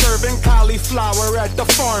might be serving cauliflower at the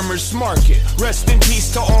farmer's market. Rest in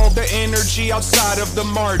peace to all the energy outside of the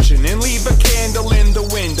margin. And leave a candle in the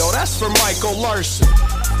window, that's for Michael Larson.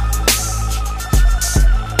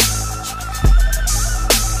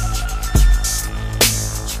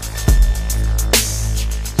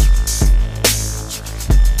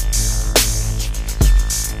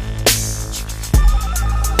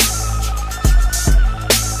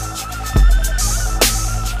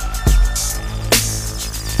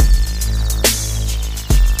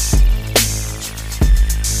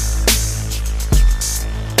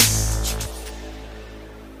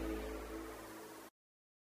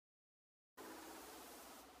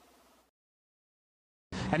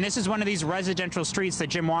 And this is one of these residential streets that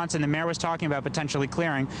Jim wants and the mayor was talking about potentially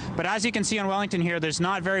clearing. But as you can see on Wellington here, there's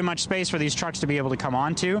not very much space for these trucks to be able to come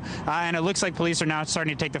onto. And it looks like police are now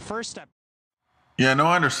starting to take the first step. Yeah, no,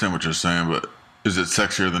 I understand what you're saying, but is it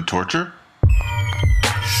sexier than torture?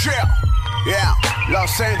 Yeah,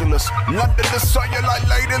 Los Angeles, London, the cellulite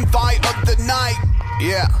late in thigh of the night.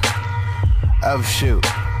 Yeah. Oh, shoot.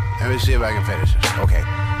 Let me see if I can finish this. Okay,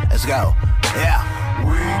 let's go. Yeah.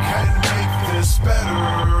 We can make this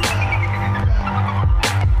better.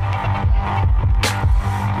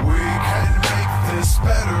 We can make this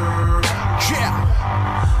better. Yeah.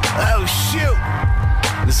 Oh, shoot.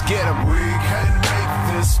 Let's get him. We can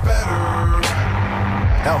make this better.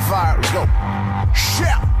 Hellfire, let's go.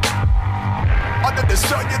 Yeah. Under the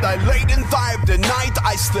cellular laden thigh of the night,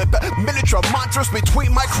 I slip miniature monsters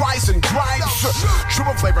between my cries and gripes.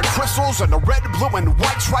 Triple flavored crystals and the red, blue, and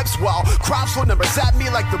white stripes, while crowds throw numbers at me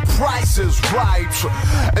like the price is right.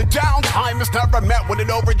 And downtime is never met with an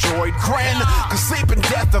overjoyed grin, cause sleep and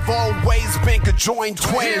death have always been conjoined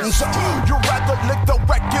twins. You'd rather lick the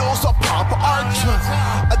wet gills of pop art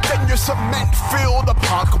than your cement filled the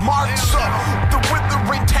pock marks. The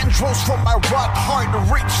withering tendrils from my rock heart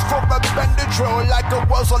reach for a Benadryl like it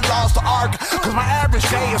was a lost ark. Cause my average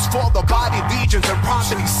day is full of body legions and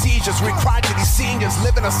prompting these seizures. We cry to these seniors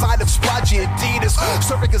living aside of splodgy Adidas.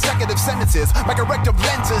 Serving consecutive sentences. My corrective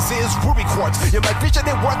lenses is ruby quartz. Yeah, my vision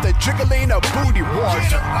ain't worth the jiggling of booty wart.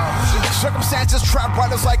 Circumstances trap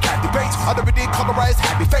riders like candy paints. Other redeemed colorized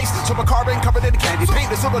happy face. So my carbon covered in candy paint.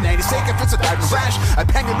 This little nanny steak if it's a diamond rash. A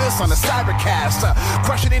penniless on a cybercast.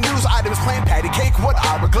 Crushing in news items, playing patty cake with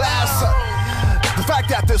hourglass. The fact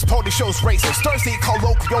that this pony show's racist stirs the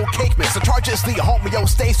colloquial cake mix. The charges the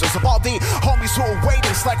homeostasis of all the homies who are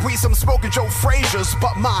waiting. It's like we some smoking Joe Frazier's.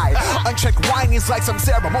 But my unchecked whining's like some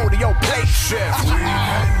ceremonial plate shift. We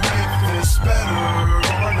can make this better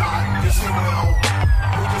or not, yes we will.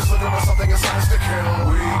 We just looking for something as nice to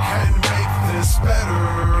kill. We can make this better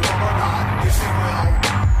or not, yes we will.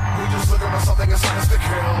 We just looking for something as nice to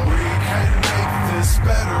kill. We can make this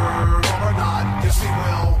better or not, yes we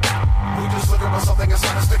will. We just looking for something as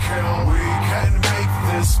nice to kill. We can make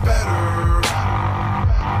this better.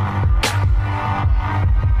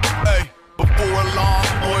 Hey, before long,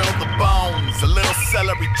 oil the bones. A little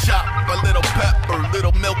celery chop, a little pepper,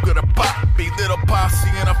 little milk of the poppy, little posse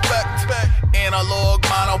in effect. Analog,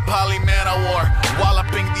 mono, poly, man of war.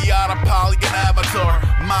 Walloping the autopoly and avatar.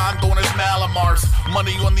 Mind on his Malamars.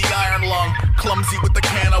 Money on the iron lung. Clumsy with the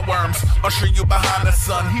can of worms. Usher you behind the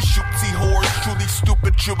sun. He shoots, he whores. Truly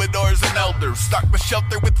stupid troubadours and elders. Stock the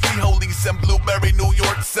shelter with frijoles and blueberry New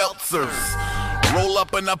York seltzers. Roll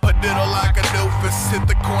up in a padiddle like a doofus. Hit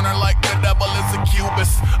the corner like the devil is a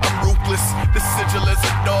cubist. I'm ruthless. The sigil is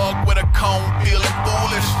a dog with a comb, feeling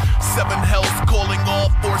foolish. 7 hells calling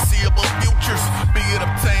all foreseeable futures. Be it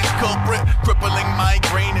obtained culprit, crippling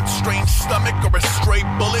migraine and strange stomach, or a stray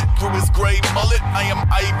bullet through his gray mullet. I am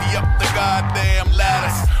Ivy up the goddamn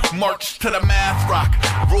lattice. March to the math rock.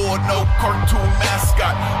 Raw, no cartoon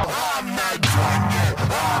mascot. I'm not done yet.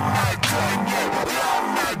 I'm not done yet. I'm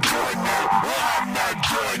not done yet. I'm not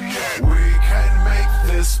done yet. We can make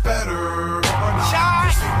this better or not,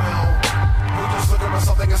 yes we will. We're just looking for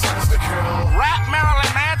something as nice to kill. Rap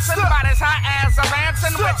Marilyn Manson, but as hot as a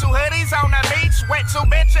Manson. With 2 hoodies on the beach, with 2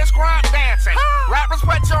 bitches crunk dancing. Rappers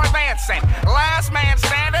put you advancing. Last man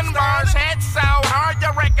standing, bars hit so hard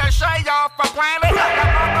you ricochet off a planet like a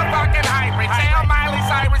motherfucking hybrid. Tell Miley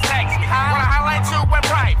Cyrus text me. Wanna highlight you in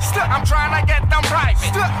private. I'm trying to get them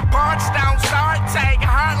private. Parts don't start, take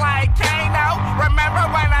heart like Kano. Remember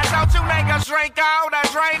when I told you niggas drink all the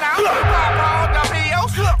Drano? Pop all the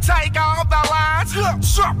pills, take all the lines.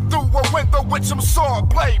 Jump through a window with some sword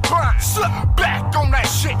blade blinds. Back on that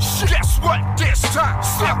shit, guess what this time?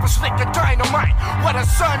 Slap a stick of dynamite where the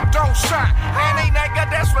sun don't shine. Any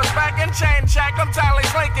nigga disrespecting, chain check him till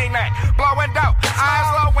he's slinking that. Blowing dope,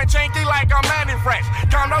 eyes low and chinky like a many friends.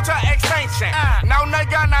 Come to extinction, no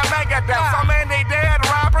nigga, not mega death. So many dead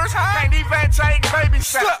rappers, can't even take baby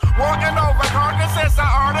steps. Walking over carcasses of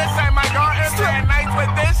artists and my gardens. 10 nights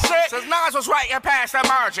with this shit, since Nas was writing past the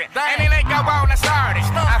margin. Any nigga wanna start it,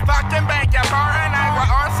 I fucking beg your pardon. I was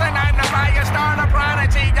arson, I'm the fire starter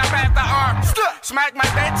prodigy, I bet the art. Smack my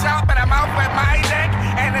bitch up in the mouth with my dick.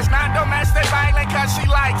 And it's not domestic violence cause she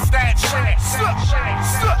likes that shit.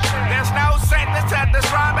 There's no sentence to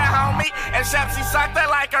describe it, homie, except she sucked it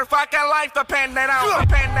like her fucking life depended on.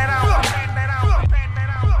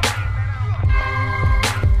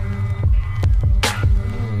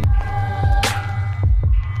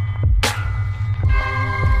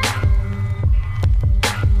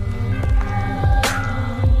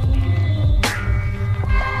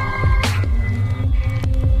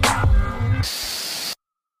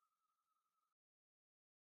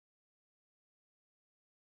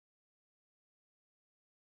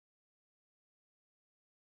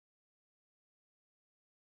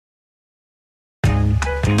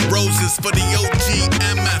 Roses for the OG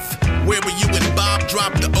MF. Where were you when Bob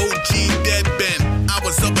dropped the OG dead Ben? I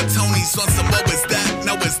was up at Tony's on some what was that?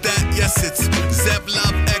 No, is that? Yes, it's Zev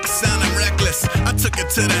Love X Sound I'm Reckless. I took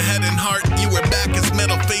it to the head and heart. You were back as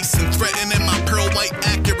metal face and threatening my pearl white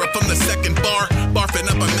Acura from the second bar.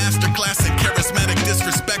 Barfing up a masterclass in charismatic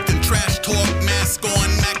disrespect and trash talk. Mask on,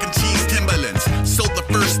 mac and cheese Timberlands. Sold the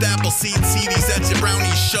first Appleseed CDs at your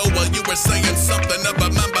brownie show while you were saying something of a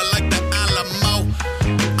member like the Alamo.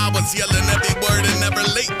 I was yelling every word and never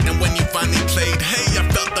late. And when you finally played, hey, I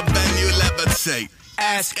felt the venue levitate.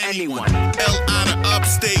 Ask anyone. L out of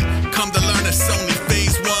upstate. Come to learn it's only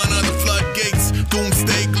phase 1 of the floodgates.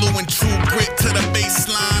 Doomsday gluing true grit to the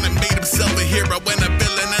baseline and made himself a hero and a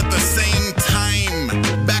villain at the same time.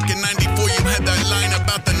 Back in 94, you had that line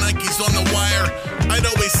about the Nikes on the wire. I'd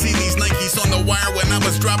always see these Nikes on the wire when I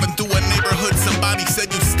was driving through a neighborhood somebody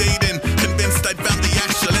said you stayed in. Convinced I'd found the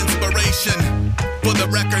actual inspiration. For the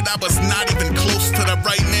record, I was not even close to the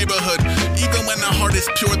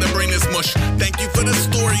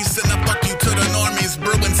Greece and a fuck you to the normies.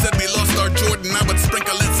 Bruin said we lost our Jordan, I would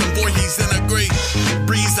sprinkle in some Voorhees and agree.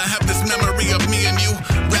 Breeze, I have this memory of me and you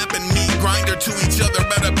rapping me grinder to each other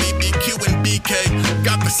at a BBQ and BK.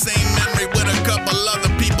 Got the same memory with a couple other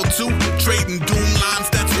people too. Trading doom lines,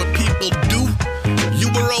 that's what people do. You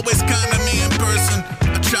were always kinda me in person.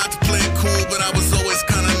 I tried to play it cool, but I was always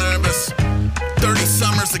kinda nervous. 30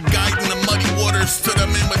 summers of guiding the muddy waters to the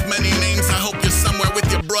men with many names. I hope you're somewhere with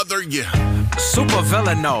your brother, yeah. Super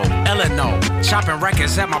villaino, Illino, chopping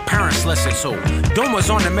records that my parents listened to. Doom was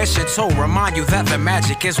on a mission to remind you that the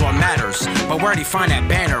magic is what matters. But where'd he find that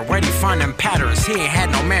banner? Where'd he find them patterns? He ain't had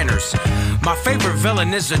no manners. My favorite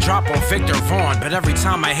villain is the drop on Victor Vaughn, but every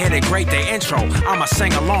time I hit a great day intro, I'ma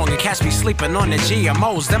sing along and catch me sleeping on the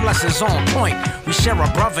GMOs. Them lessons on point. We share a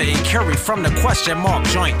brother in Curie from the question mark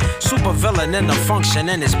joint. Super villain in the function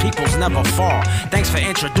and his peoples never fall. Thanks for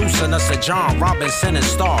introducing us to John Robinson and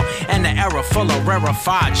Starr, and the era full of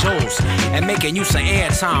rarefied jewels, and making use of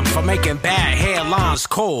airtime for making bad headlines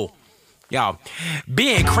cool. Yo,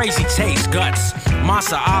 being crazy takes guts.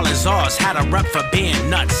 Monster Island's ours had a rep for being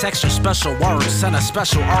nuts. Extra special words and a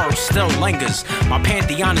special herb still lingers. My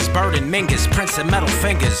pantheon is Bird and Mingus, Prince and Metal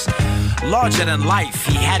Fingers. Larger than life,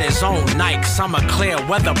 he had his own Nikes. I'm a clear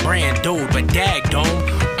weather brand dude, but dagdome,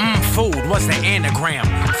 food was the anagram.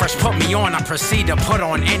 Fresh put me on, I proceed to put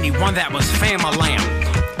on anyone that was fam-a-lamb.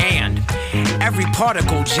 And every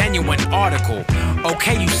particle, genuine article.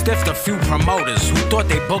 Okay, you stiffed a few promoters who thought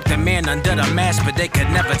they booked a man under the mask, but they could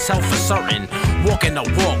never tell for certain. Walking the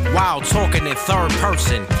walk while talking in third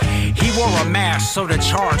person. He wore a mask so the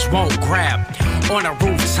charge won't grab. On a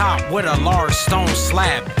rooftop with a large stone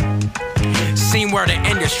slab. Seen where the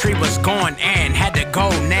industry was going and had to go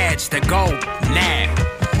nads to go nag.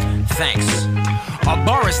 Thanks. A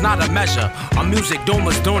bar is not a measure. A music doom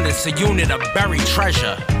is doing it's a unit of buried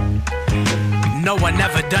treasure. No one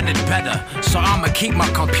ever done it better, so I'ma keep my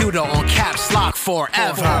computer on caps lock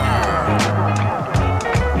forever.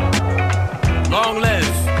 Long live.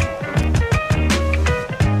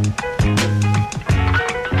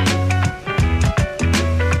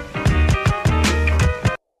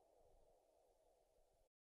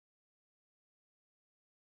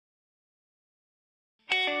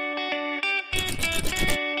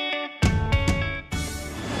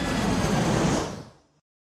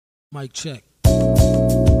 Mic check.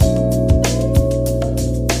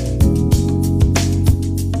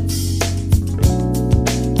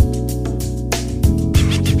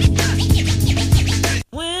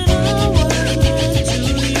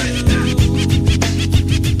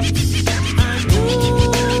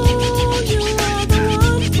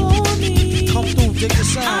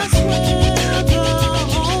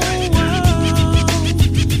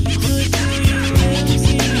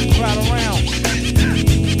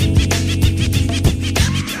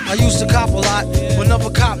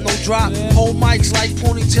 Drop, hold mics like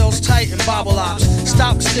ponytails tight and bobble ops.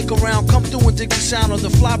 Stop, stick around, come through and dig the sound of the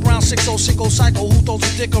fly brown 6060 cycle. Who throws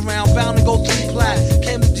a dick around? Bound to go 3 plat.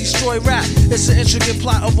 Came to destroy rap. It's an intricate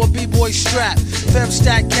plot of a b-boy strap.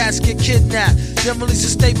 Femstat cats get kidnapped. Then release a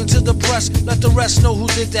statement to the press. Let the rest know who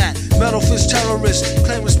did that. Metal fist terrorist,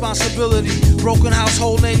 claim responsibility. Broken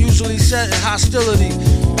household name usually set in hostility.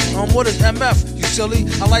 What is MF? You silly.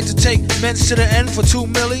 I like to take men's to the end for 2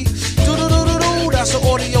 milli. Do-do-do-do-do, that's an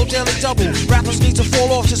audio daily double. Rappers need to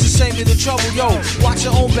fall off just to save me the trouble. Yo, watch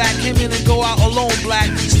your own back, came in and go out alone, black.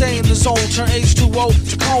 Stay in the zone, turn H2O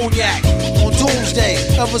to cognac. On doomsday,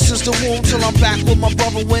 ever since the womb till I'm back where my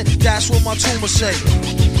brother went, that's what my tumor say.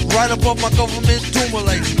 Right above my government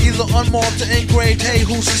doomulate, either unmarked or engraved, hey,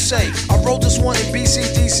 who's to say? I wrote this one in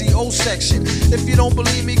BCDCO section. If you don't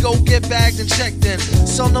believe me, go get bagged and checked in.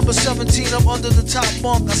 Cell number 17 up under the top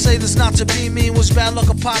bunk. I say this not to be mean, was bad luck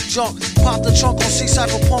a pop junk. Pop the trunk on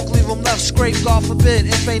C-Cypher punk, leave him left scrape, God forbid.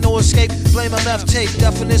 If ain't no escape, blame MF tape.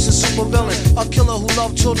 Definition super villain, a killer who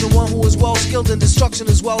loved children, one who is well skilled in destruction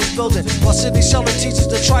as well as building. While Sidney Sheldon teaches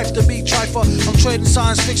the trife to be trifer, I'm trading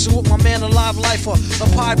science fiction with my man, a live lifer. A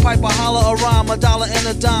pie piper, holler a rhyme, a dollar and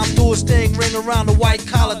a dime, do his thing, ring around the white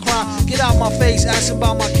collar crime. Get out my face, asking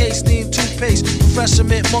about my case, need toothpaste, professor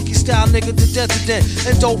mint, monkey style nigga to death to death,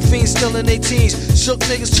 and dope fiends still in their teens. Shook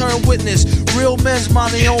niggas turn witness, real men's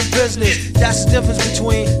mind their own business. That's the difference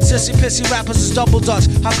between sissy pissy rappers is double dutch.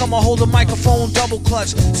 How come I hold a microphone double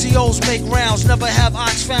clutch? COs make rounds, never have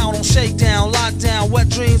ox found on shakedown, lockdown, wet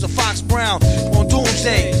dreams of Fox Brown. On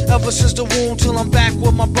doomsday, ever since the womb till I'm back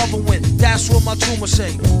where my brother went. That's what my tumor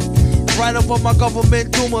say. Right above my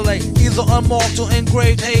government doomulate, either unmarked or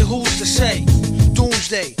engraved, hey, who's to say?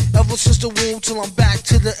 Doomsday, ever since the womb till I'm back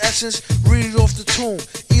to the essence, read it off the tomb.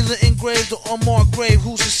 Either the engraved or unmarked grave,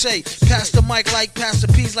 who's to say? Pass the mic like Pastor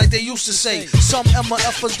P's like they used to say. Some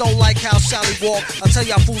MFers don't like how Sally walk. I tell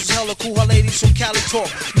y'all fools is hella cool, her ladies from Cali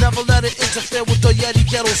talk. Never let it interfere with the Yeti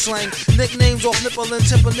ghetto slang. Nicknames off nipple and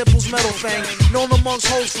tip of nipples, metal fang. Known amongst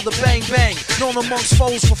hoes for the bang bang. Known amongst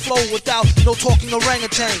foes for flow without no talking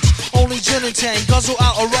orangutans. Only gin and tang, guzzle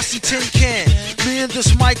out a rusty tin can. Me and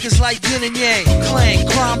this mic is like yin and yang. Clang,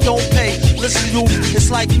 crime don't pay. Listen, you,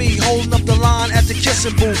 it's like me holding up the line at the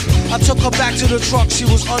kissing booth. I took her back to the truck, she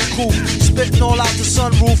was uncouth. Spitting all out the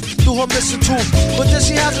sunroof through her missing tooth. But then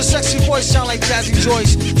she has a sexy voice, sound like Jazzy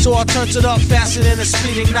Joyce. So I turned it up faster than a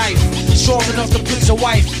speeding knife. Strong enough to please a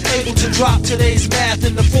wife. Able to drop today's math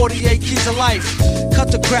in the 48 keys of life.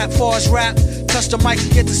 Cut the crap for us rap. Touch the mic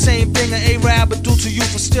and get the same thing an A-Rab would do to you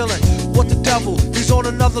for stealing. What the devil? He's on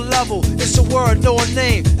another level. It's a word, no a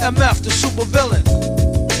name. MF, the super villain.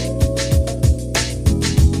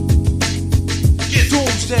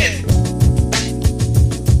 Doomsday.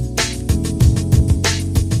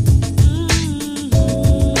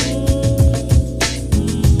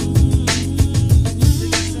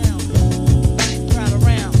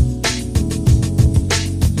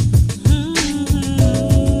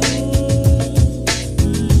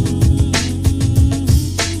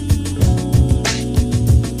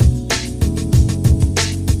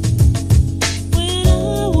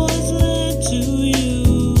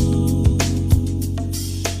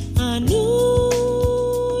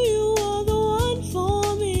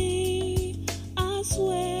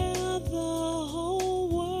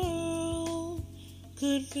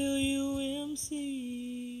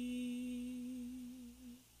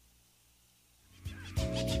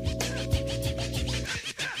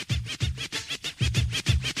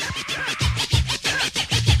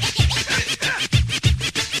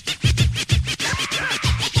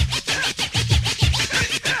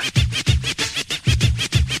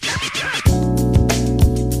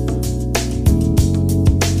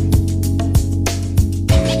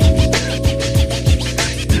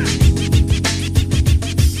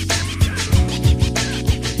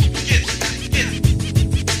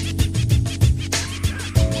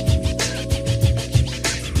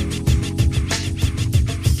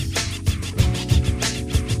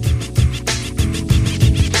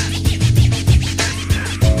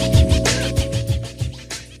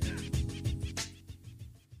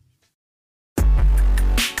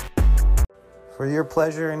 For your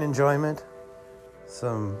pleasure and enjoyment,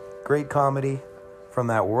 some great comedy from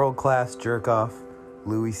that world-class jerk-off,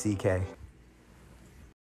 Louis C.K.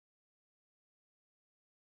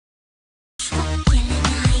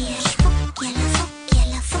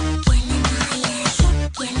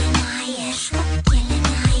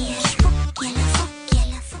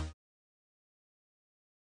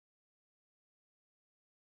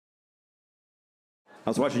 I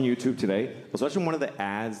was watching YouTube today. I was watching one of the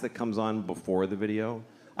ads that comes on before the video.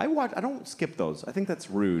 I don't skip those. I think that's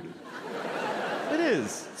rude. It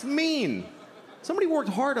is. It's mean. Somebody worked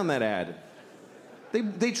hard on that ad.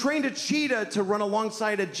 They trained a cheetah to run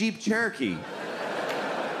alongside a Jeep Cherokee.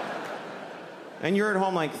 And you're at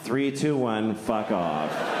home like, 3, 2, 1, fuck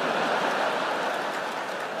off.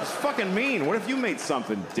 It's fucking mean. What if you made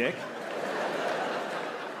something, dick?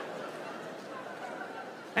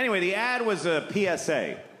 Anyway, the ad was a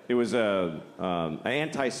PSA. It was an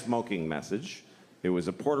anti-smoking message. It was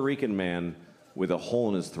a Puerto Rican man with a hole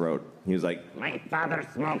in his throat. He was like, my father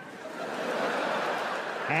smoked.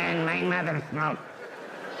 And my mother smoked.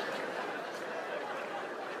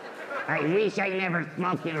 I wish I never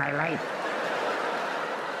smoked in my life.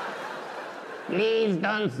 Please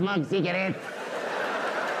don't smoke cigarettes.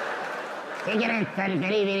 Cigarettes are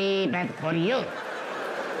very, very bad for you.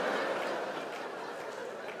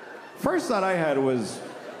 First thought I had was,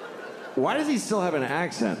 why does he still have an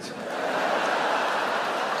accent?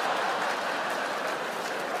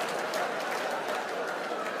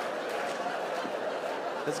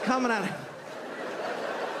 It's coming out.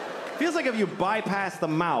 Feels like if you bypass the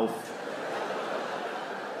mouth,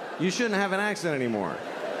 you shouldn't have an accent anymore.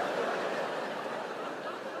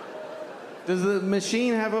 Does the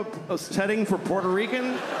machine have a setting for Puerto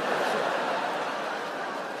Rican?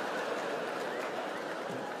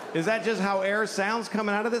 Is that just how air sounds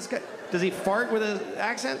coming out of this guy? Does he fart with an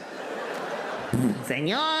accent?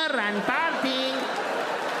 Señor, I'm farting.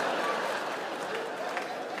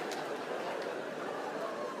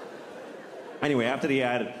 Anyway, after the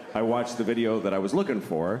ad, I watched the video that I was looking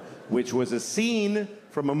for, which was a scene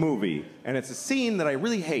from a movie. And it's a scene that I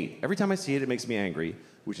really hate. Every time I see it, it makes me angry,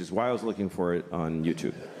 which is why I was looking for it on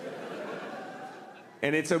YouTube.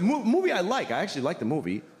 And it's a movie I like. I actually like the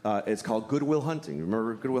movie. It's called Good Will Hunting.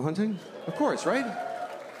 Remember Good Will Hunting? Of course, right?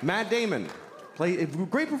 Matt Damon,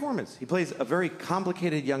 great performance. He plays a very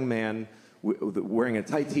complicated young man wearing a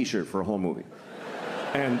tight t-shirt for a whole movie.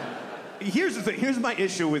 And here's the thing, here's my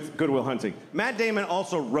issue with Good Will Hunting. Matt Damon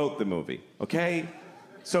also wrote the movie, okay?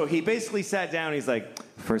 So he basically sat down, he's like,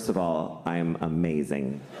 first of all, I'm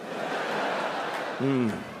amazing.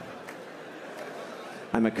 I'm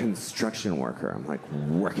a construction worker. I'm like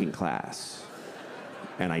working class.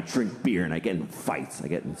 And I drink beer and I get in fights. I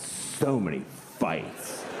get in so many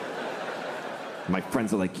fights. My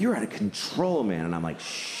friends are like, you're out of control, man. And I'm like,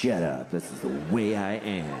 shut up. This is the way I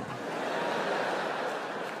am.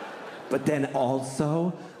 But then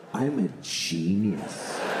also, I'm a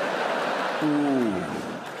genius. Ooh.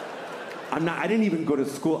 I didn't even go to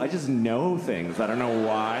school. I just know things. I don't know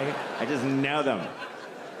why. I just know them.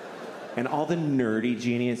 And all the nerdy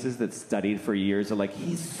geniuses that studied for years are like,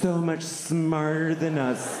 he's so much smarter than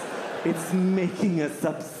us. It's making us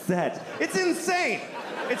upset. It's insane.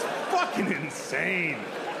 It's fucking insane.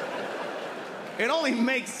 It only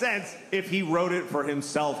makes sense if he wrote it for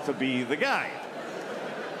himself to be the guy.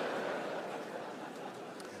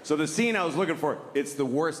 So the scene I was looking for, it's the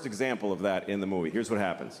worst example of that in the movie. Here's what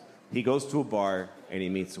happens. He goes to a bar and he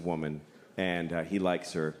meets a woman and he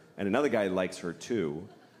likes her. And another guy likes her too,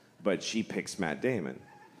 but she picks Matt Damon.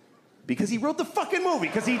 Because he wrote the fucking movie,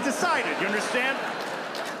 because he decided, you understand?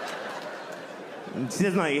 She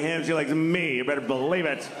doesn't like him, she likes me, you better believe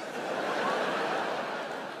it.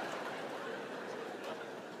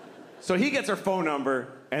 So he gets her phone number,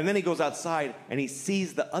 and then he goes outside, and he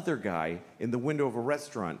sees the other guy in the window of a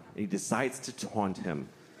restaurant, and he decides to taunt him.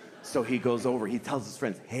 So he goes over, he tells his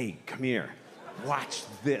friends, hey, come here, watch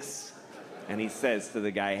this. And he says to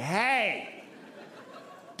the guy, hey,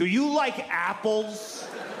 do you like apples?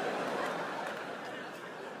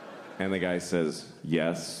 And the guy says,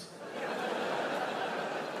 yes.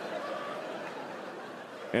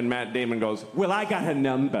 And Matt Damon goes, well, I got a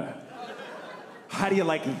number. How do you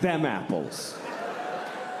like them apples?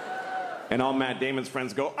 And all Matt Damon's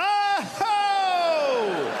friends go, oh!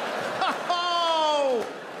 Oh!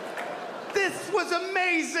 This was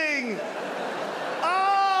amazing!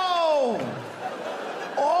 Oh!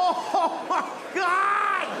 Oh my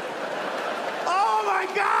God! Oh my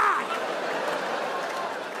God!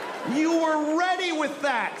 You were ready with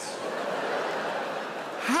that!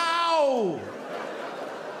 How?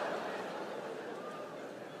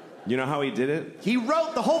 You know how he did it? He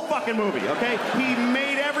wrote the whole fucking movie, okay? He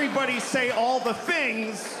made everybody say all the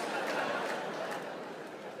things.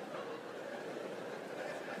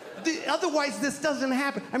 Otherwise, this doesn't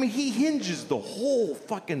happen. I mean, he hinges the whole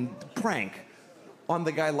fucking prank on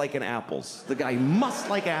the guy liking apples. The guy must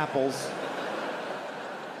like apples.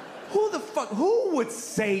 Who would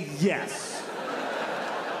say yes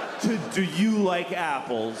to do you like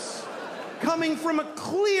apples coming from a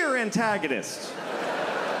clear antagonist?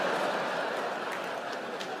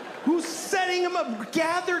 Who's setting him up,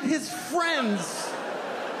 gathered his friends.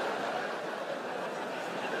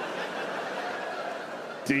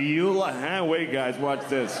 Do you like, wait guys, watch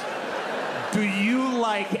this. Do you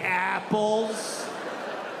like apples?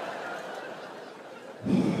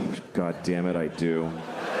 God damn it, I do.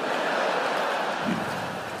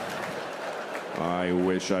 I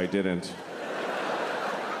wish I didn't.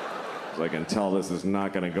 'Cause I can tell this is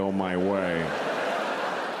not gonna go my way.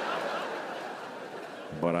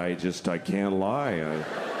 But I can't lie.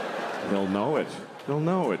 He'll know it. He'll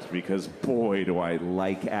know it because boy, do I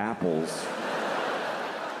like apples.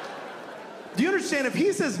 Do you understand? If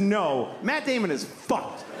he says no, Matt Damon is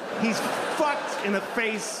fucked. He's fucked in the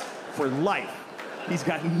face for life. He's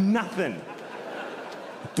got nothing.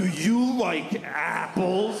 Do you like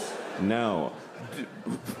apples? No.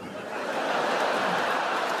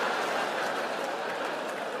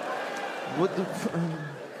 What the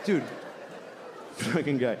dude.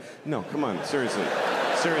 Fucking guy. No, come on, seriously.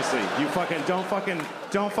 Seriously, you fucking, don't fucking.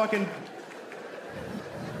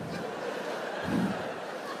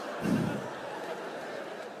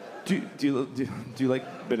 Do you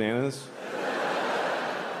like bananas?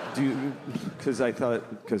 Because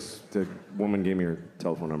the woman gave me her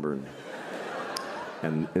telephone number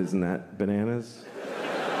and isn't that bananas?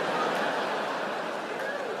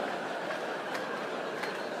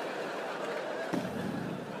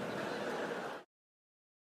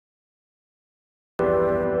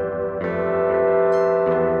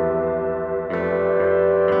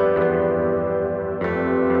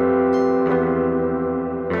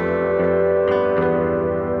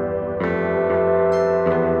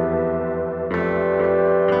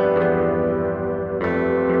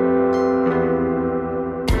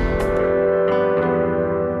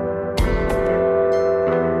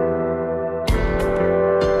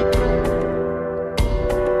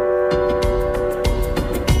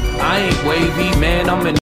 ain't wavy, man, I'm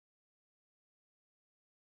in.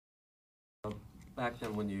 Back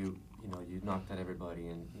then when you knocked out everybody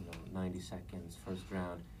in 90 seconds, first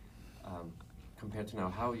round, compared to now,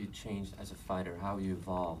 how you changed as a fighter, how you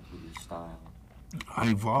evolved with your style? I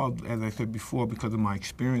evolved, as I said before, because of my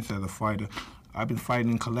experience as a fighter. I've been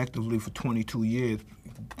fighting collectively for 22 years,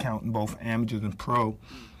 counting both amateurs and pro,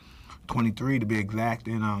 23 to be exact,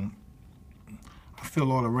 and I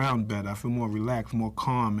feel all around better. I feel more relaxed, more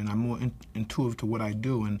calm, and I'm more intuitive to what I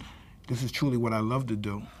do, and this is truly what I love to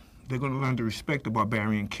do. They're going to learn to respect the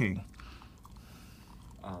Barbarian King.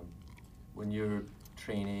 When you're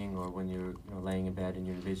training or when you're laying in bed and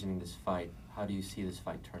you're envisioning this fight, how do you see this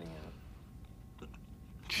fight turning out?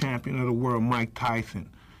 Champion of the world, Mike Tyson.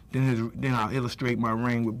 Then I'll illustrate my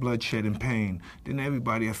reign with bloodshed and pain. Then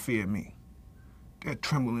everybody will fear me. They'll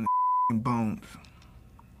tremble in their bones.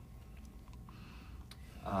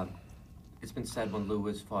 It's been said when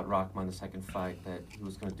Lewis fought Rahman the second fight that he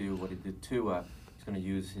was going to do what he did to he's going to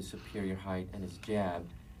use his superior height and his jab.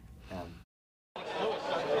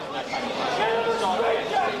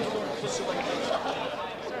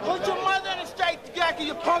 Put your mother in a straight jacket,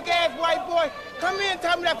 you punk ass white boy. Come here and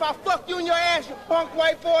tell me that if I fuck you in your ass, you punk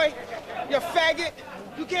white boy, you faggot.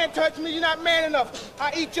 You can't touch me, you're not man enough.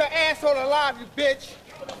 I eat your asshole alive, you bitch.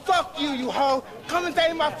 Fuck you, you hoe. Come and tell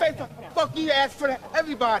me my face, fuck you, your ass for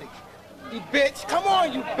everybody. You bitch, come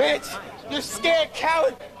on, you bitch. You're scared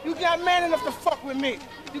coward. You're not man enough to fuck with me.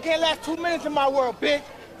 You can't last 2 minutes in my world, bitch.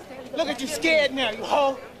 Look at you scared now, you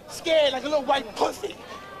hoe. Scared like a little white pussy.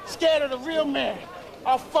 Scared of the real man.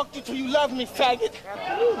 I'll fuck you till you love me, faggot.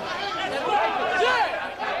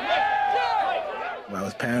 Well, I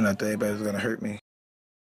was paranoid that everybody was going to hurt me.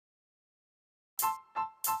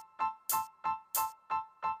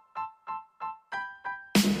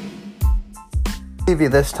 Leave you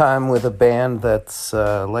this time with a band that's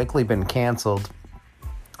likely been canceled.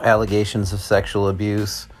 Allegations of sexual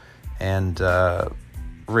abuse and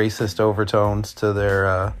racist overtones to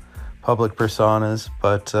their public personas.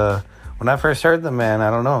 But when I first heard them, man,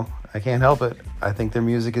 I don't know. I can't help it. I think their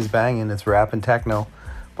music is banging. It's rap and techno.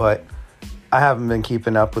 But I haven't been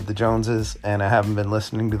keeping up with the Joneses, and I haven't been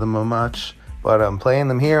listening to them much. But I'm playing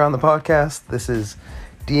them here on the podcast. This is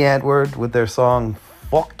D. Antwoord with their song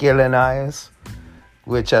Fuck Yelling Eyes,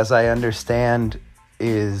 which, as I understand,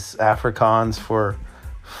 is Afrikaans for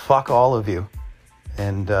fuck all of you.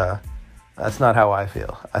 And that's not how I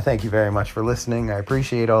feel. I thank you very much for listening. I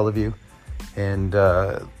appreciate all of you. And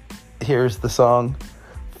here's the song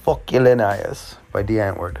Fuck Yelling Eyes by D.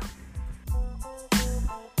 Antwoord.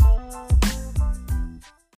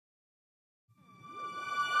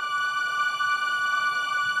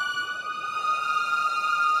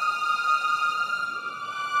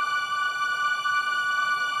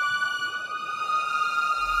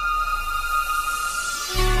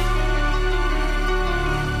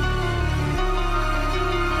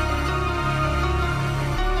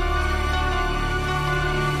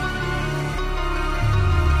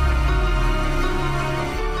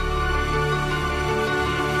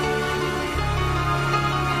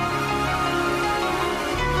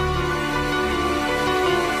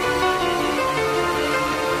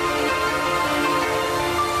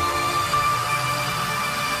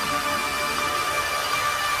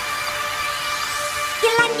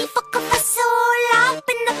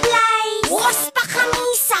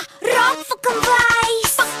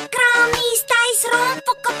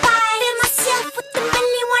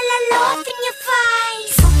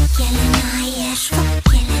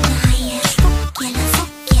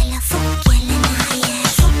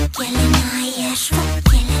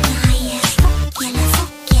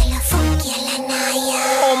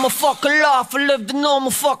 I lived a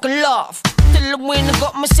normal fucking life till I went and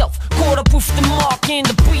got myself caught up with the mark and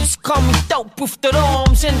the beast. Call me dope with the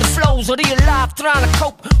arms and the flows of real life, trying to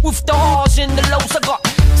cope with the highs and the lows. I got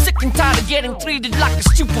sick and tired of getting treated like a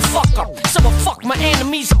stupid fuck up, so I fucked my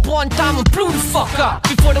enemies up one time and blew the fuck up.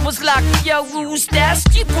 Before it was like, yo, who's that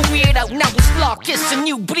stupid weirdo? Now it's like it's a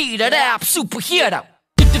new breed of rap superhero.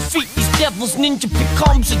 To defeat these devils, ninja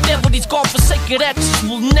becomes a devil. These godforsaken actions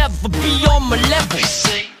will never be on my level.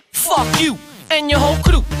 Fuck you and your whole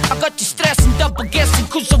crew. I got you stressing, double guessing,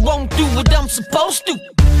 cause I won't do what I'm supposed to.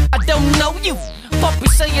 I don't know you, puppy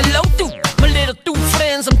say hello to my little two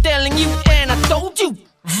friends, I'm telling you, and I told you.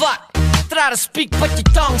 What? Try to speak but your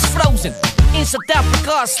tongue's frozen. In South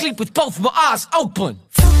Africa I sleep with both my eyes open.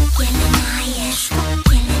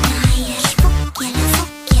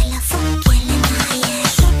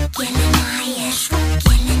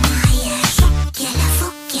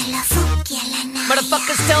 Motherfucker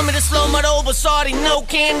Suckers tell me to slow my roll, but sorry, no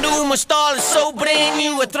can do. My style is so brand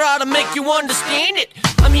new, I try to make you understand it.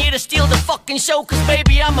 I'm here to steal the fucking show, cause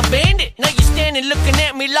baby, I'm a bandit. Now you're standing looking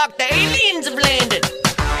at me like the aliens have landed.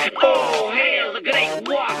 Oh, hail the great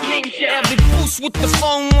walk ninja. Every boost with the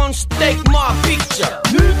phone wants to take my picture.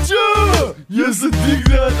 Ninja! Yes, I dig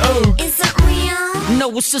that out. Is it real?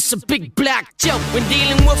 No, it's just a big black joke. When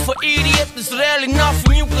dealing with an idiot, there's rarely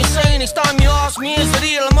nothing you can say. Next time you ask me, is it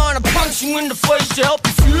real? I'm gonna punch you in the face to help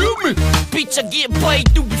you feel me. Bitch, I get paid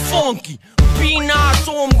to be funky. Be nice,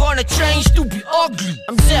 so I'm gonna change to be ugly.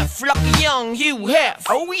 I'm Zeph, lucky young, you have.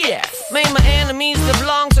 Oh yeah. Made my enemies live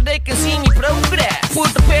long so they can see me progress.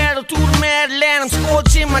 Put the pedal to the metal and I'm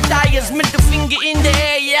scorching my tires. Middle finger in the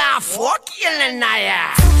air, yeah. Fuck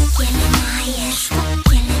Yelenaya. Fuck Yelenaya, fuck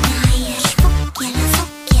Yelenaya, fuck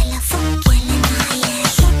Yelenaya, fuck Yelenaya,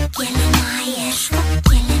 fuck Yelenaya, fuck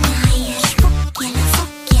Yelenaya, fuck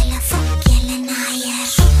Yelenaya, fuck Yelenaya,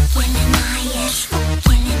 fuck Yelenaya, fuck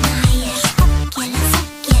Yelenaya,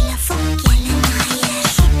 fuck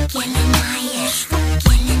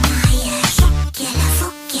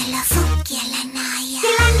Yelenaya, fuck Yelenaya.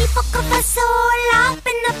 Fuck soul up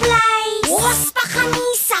in the place. Waspa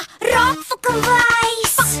camisa, rock fucking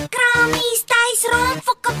vice. Fuck Grammys, dice, rom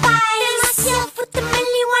fucking vice. Myself with the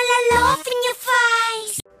milli while I laugh in your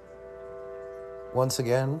face. Once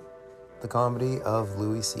again, the comedy of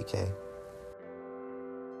Louis C.K.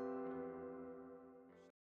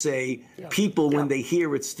 Say people, when they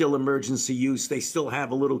hear it's still emergency use, they still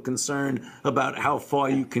have a little concern about how far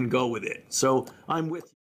you can go with it. So I'm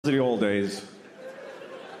with you. The old days.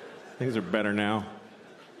 Things are better now.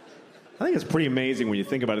 I think it's pretty amazing when you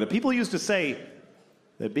think about it. The people used to say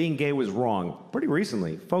that being gay was wrong. Pretty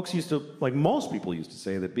recently, folks used to, like most people used to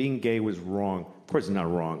say that being gay was wrong. Of course, it's not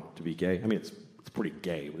wrong to be gay. I mean, it's pretty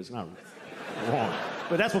gay, but it's not wrong.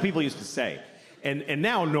 But that's what people used to say. And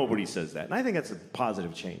now nobody says that. And I think that's a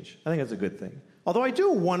positive change. I think that's a good thing. Although I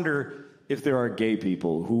do wonder if there are gay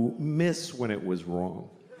people who miss when it was wrong.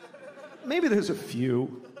 Maybe there's a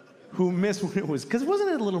few who miss when it was, because wasn't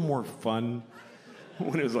it a little more fun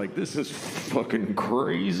when it was like, this is fucking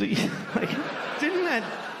crazy? Like, didn't that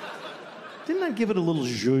give it a little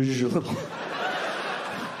zhuzh, a little,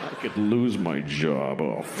 I could lose my job,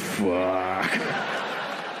 oh fuck.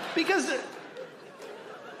 Because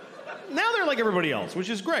now they're like everybody else, which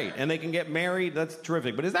is great, and they can get married, that's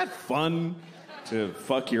terrific, but is that fun to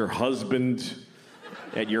fuck your husband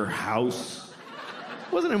at your house?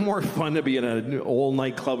 Wasn't it more fun to be in an old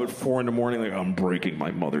nightclub at 4 a.m, like, I'm breaking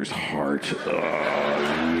my mother's heart? Oh,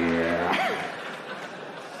 yeah.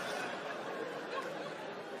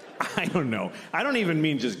 I don't know. I don't even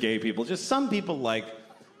mean just gay people. Just some people like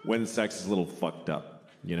when sex is a little fucked up,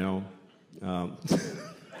 you know? Some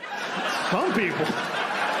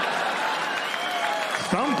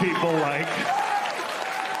people like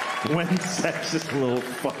when sex is a little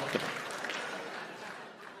fucked up.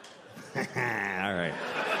 All right.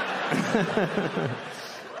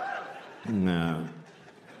 No.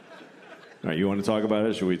 All right, you want to talk about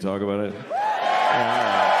it? Should we talk about it?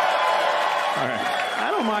 Yeah, all right.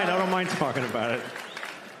 I don't mind talking about it.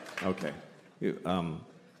 Okay.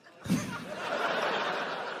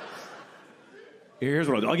 Here's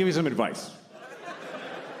what I'll give you some advice.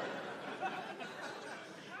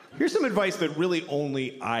 Here's some advice that really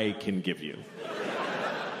only I can give you.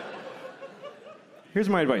 Here's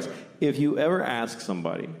my advice. If you ever ask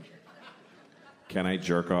somebody, can I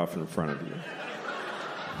jerk off in front of you?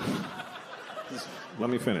 Just let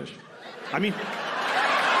me finish. Let me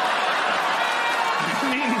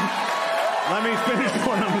finish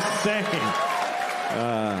what I'm saying.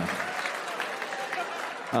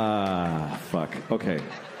 Fuck. Okay.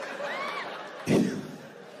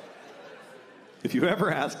 If you ever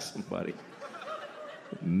ask somebody,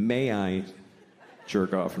 may I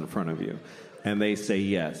jerk off in front of you? And they say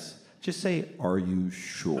yes. Just say, are you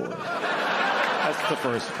sure? That's the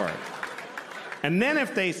first part. And then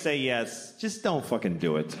if they say yes, just don't fucking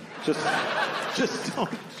do it. Just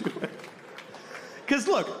don't do it. Because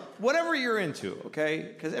look, whatever you're into,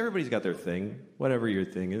 okay? Because everybody's got their thing. Whatever your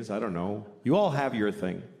thing is, I don't know. You all have your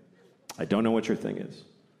thing. I don't know what your thing is.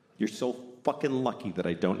 You're so fucking lucky that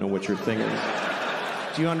I don't know what your thing is.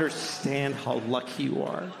 Do you understand how lucky you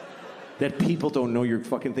are? That people don't know your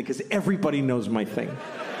fucking thing, because everybody knows my thing.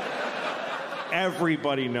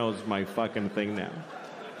 Everybody knows my fucking thing now.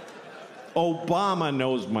 Obama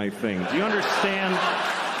knows my thing. Do you understand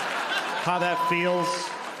how that feels?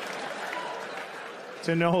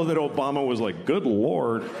 To know that Obama was like, good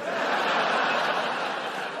Lord.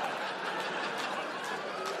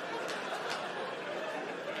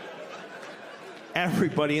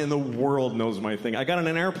 Everybody in the world knows my thing. I got on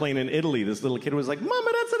an airplane in Italy. This little kid was like,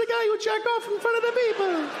 Mama, that's the guy who jack off in front of the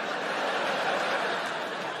people.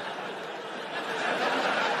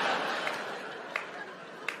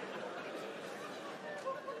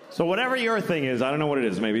 So whatever your thing is, I don't know what it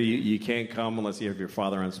is. Maybe you can't come unless you have your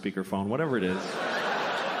father on speakerphone. Whatever it is.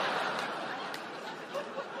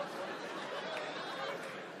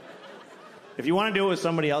 If you want to do it with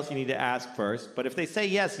somebody else, you need to ask first. But if they say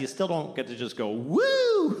yes, you still don't get to just go,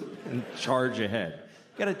 woo, and charge ahead.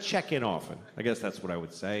 You got to check in often. I guess that's what I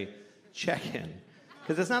would say. Check in.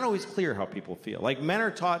 Because it's not always clear how people feel. Like, men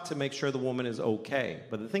are taught to make sure the woman is okay.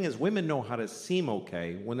 But the thing is, women know how to seem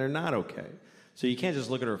okay when they're not okay. So you can't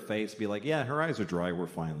just look at her face and be like, yeah, her eyes are dry, we're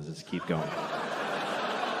fine, let's just keep going.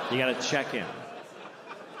 You got to check in.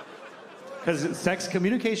 Because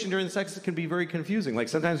communication during sex can be very confusing. Like,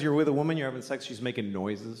 sometimes you're with a woman, you're having sex, she's making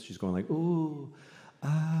noises. She's going like, ooh,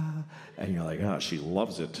 ah. And you're like, oh, she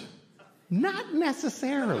loves it. Not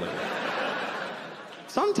necessarily.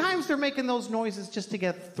 Sometimes they're making those noises just to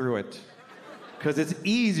get through it. Because it's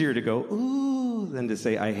easier to go, ooh, than to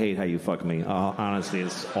say, I hate how you fuck me. Honestly,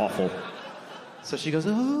 it's awful. So she goes,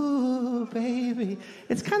 ooh, baby.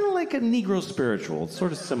 It's kind of like a Negro spiritual. It's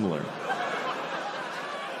sort of similar.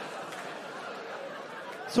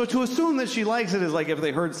 So to assume that she likes it is like if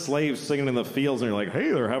they heard slaves singing in the fields and you're like,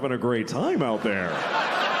 hey, they're having a great time out there.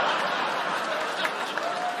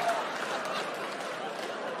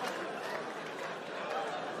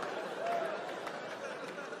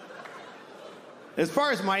 As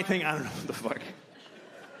far as my thing, I don't know what the fuck.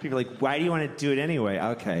 People are like, why do you want to do it anyway?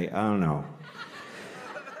 Okay, I don't know.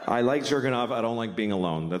 I like jerking off. I don't like being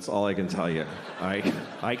alone. That's all I can tell you.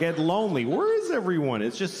 I get lonely. Where is everyone?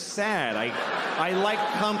 It's just sad. I like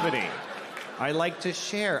company. I like to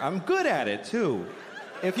share. I'm good at it, too.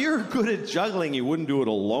 If you're good at juggling, you wouldn't do it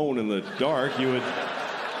alone in the dark. You would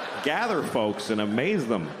gather folks and amaze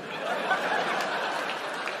them.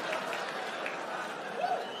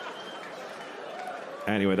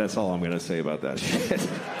 Anyway, that's all I'm going to say about that shit.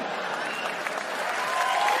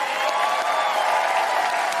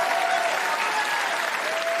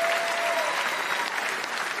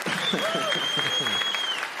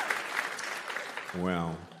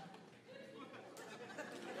 Well.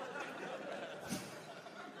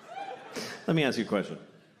 Let me ask you a question.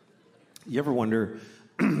 You ever wonder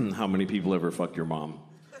how many people ever fucked your mom?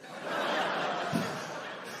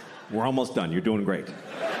 We're almost done. You're doing great.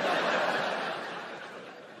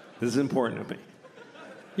 This is important to me.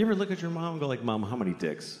 You ever look at your mom and go like, Mom, how many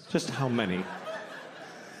dicks? Just how many?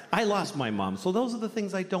 I lost my mom, so those are the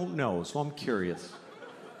things I don't know, so I'm curious.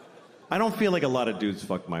 I don't feel like a lot of dudes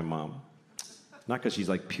fucked my mom. Not because she's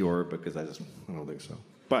like pure, but because I don't think so.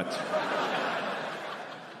 But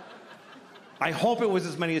I hope it was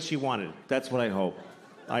as many as she wanted. That's what I hope.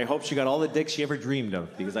 I hope she got all the dicks she ever dreamed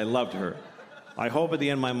of because I loved her. I hope at the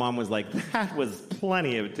end my mom was like, that was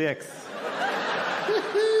plenty of dicks.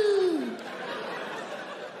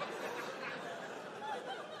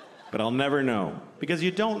 But I'll never know. Because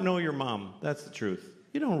you don't know your mom. That's the truth.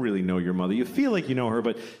 You don't really know your mother. You feel like you know her,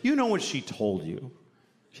 but you know what she told you.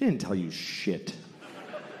 She didn't tell you shit.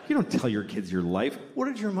 You don't tell your kids your life. What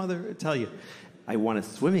did your mother tell you? I won a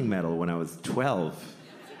swimming medal when I was 12.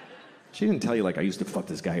 She didn't tell you, like, I used to fuck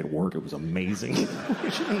this guy at work. It was amazing.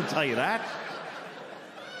 She didn't tell you that.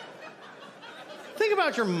 Think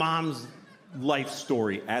about your mom's life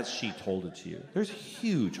story as she told it to you. There's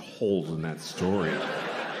huge holes in that story.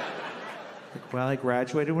 Like, well, I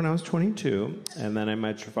graduated when I was 22, and then I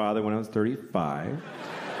met your father when I was 35.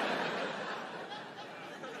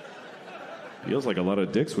 Feels like a lot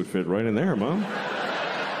of dicks would fit right in there, Mom.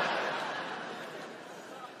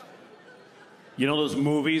 You know those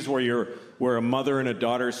movies where a mother and a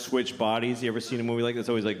daughter switch bodies? You ever seen a movie like this? It's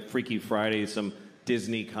always like Freaky Friday, some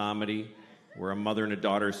Disney comedy where a mother and a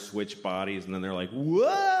daughter switch bodies, and then they're like,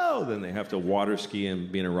 whoa! Then they have to water ski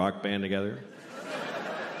and be in a rock band together.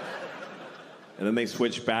 And then they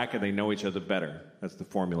switch back and they know each other better. That's the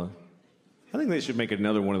formula. I think they should make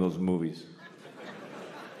another one of those movies.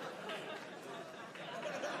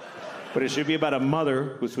 But it should be about a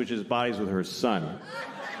mother who switches bodies with her son.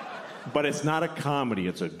 But it's not a comedy,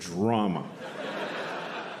 it's a drama.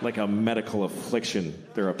 Like a medical affliction.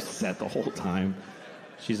 They're upset the whole time.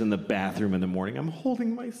 She's in the bathroom in the morning. I'm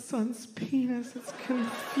holding my son's penis. It's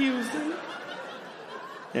confusing.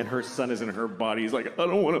 And her son is in her body. He's like, I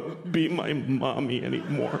don't want to be my mommy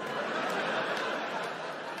anymore.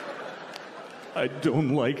 I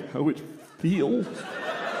don't like how it feels.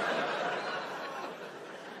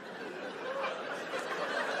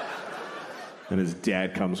 And his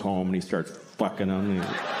dad comes home and he starts fucking him.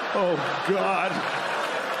 Oh, God.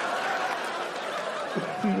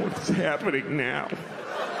 What's happening now?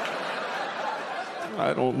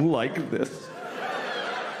 I don't like this.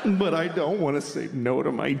 But I don't want to say no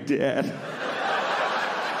to my dad.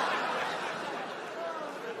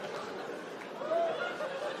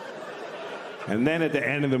 And then at the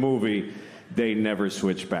end of the movie, they never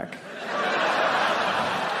switch back.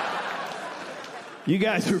 You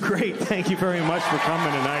guys were great. Thank you very much for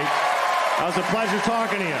coming tonight. It was a pleasure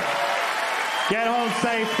talking to you. Get home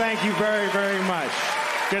safe. Thank you very, very much.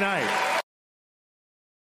 Good night.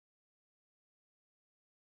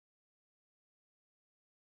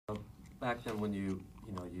 Back then when you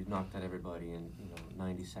knocked out everybody in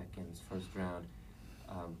 90 seconds, first round,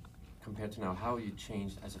 compared to now, how you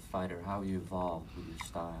changed as a fighter, how you evolved with your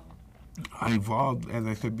style? I evolved, as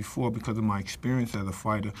I said before, because of my experience as a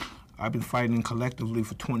fighter. I've been fighting collectively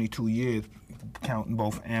for 22 years, counting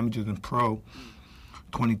both amateurs and pro,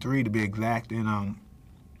 23 to be exact, and I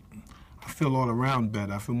feel all around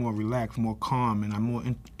better. I feel more relaxed, more calm, and I'm more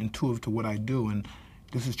intuitive to what I do, and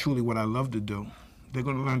this is truly what I love to do. They're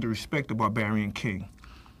going to learn to respect the Barbarian King.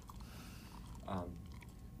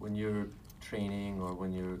 When you're training or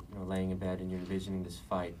when you're laying in bed and you're envisioning this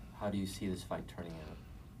fight, how do you see this fight turning out?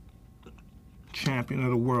 Champion of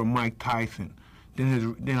the world, Mike Tyson.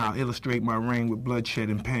 Then I'll illustrate my reign with bloodshed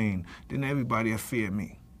and pain. Then everybody will fear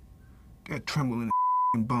me. They'll tremble in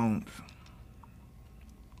their bones.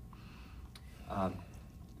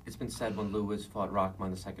 It's been said when Lewis fought Rahman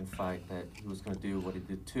in the second fight that he was going to do what he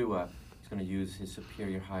did to Tua. He's going to use his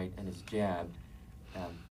superior height and his jab.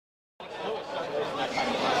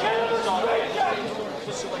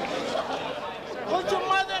 Put your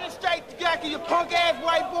mother in a straight jacket, you punk-ass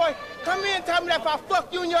white boy. Come here and tell me that if I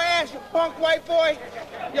fuck you in your ass, you punk white boy,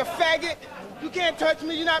 you faggot. You can't touch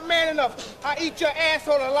me, you're not man enough. I eat your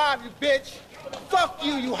asshole alive, you bitch. Fuck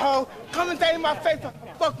you, you hoe. Come and say in my face,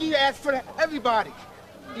 fuck you, your ass for everybody.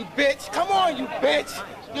 You bitch, come on, you bitch.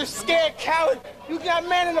 You scared coward. You not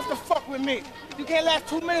man enough to fuck with me. You can't last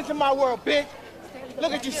 2 minutes in my world, bitch.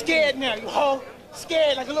 Look at you scared now, you hoe.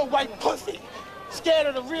 Scared like a little white pussy. Scared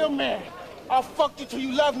of the real man. I'll fuck you till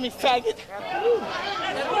you love me, faggot.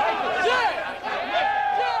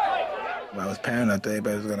 I was paranoid that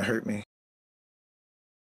everybody was gonna hurt me.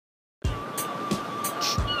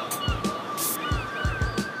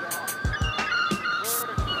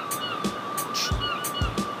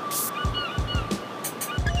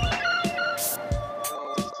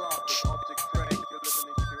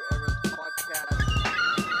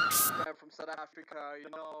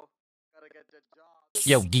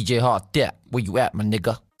 Yo, DJ Hard Deck, where you at, my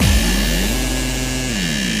nigga?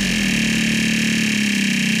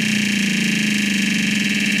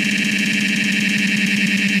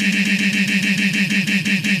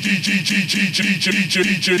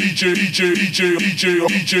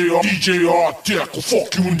 DJ Hard Deck will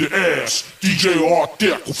fuck you in the ass. DJ Hard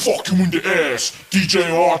Deck will fuck you in the ass. DJ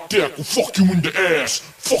Hard Deck will fuck you in the ass.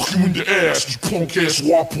 Fuck you in the ass, you punk ass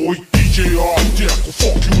white boy. DJ Hard Deck will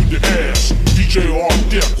fuck you in the ass. DJ Hard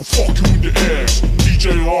Deck will fuck you in the ass. DJ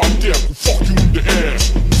Hard Deck will fuck you in the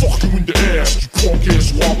ass. Fuck you in the ass, you punk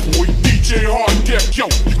ass white boy. DJ Hard Deck, yo,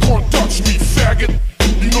 you can't touch me, faggot.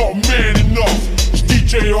 You're not man enough.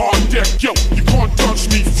 DJ Hard Deck, yo, you can't touch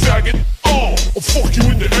me, faggot. I'll fuck you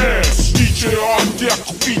in the ass. DJ Hard Deck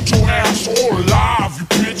will eat your ass all alive, you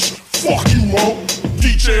bitch. Fuck you, ho.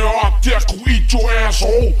 DJ Hard Deck will eat your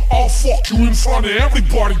asshole. I'll fuck you in front of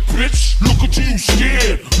everybody, bitch. Look at you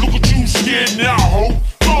scared. Look at you scared now, ho.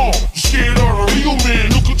 You scared of the real man.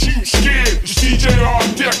 Look at you scared. It's DJ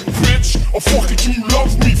Hard Deck, bitch. I'll fuck it till you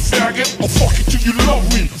love me, faggot. I'll fuck it till you love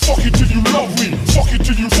me. Fuck it till you love me. Fuck it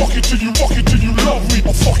till you, fuck it till you, fuck it till you love me.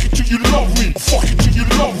 I'll fuck it till you love me. I'll fuck it till you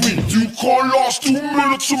love me. You can't last 2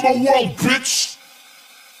 minutes in my world, bitch.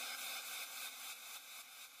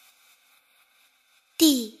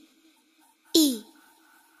 D-E-N-S-R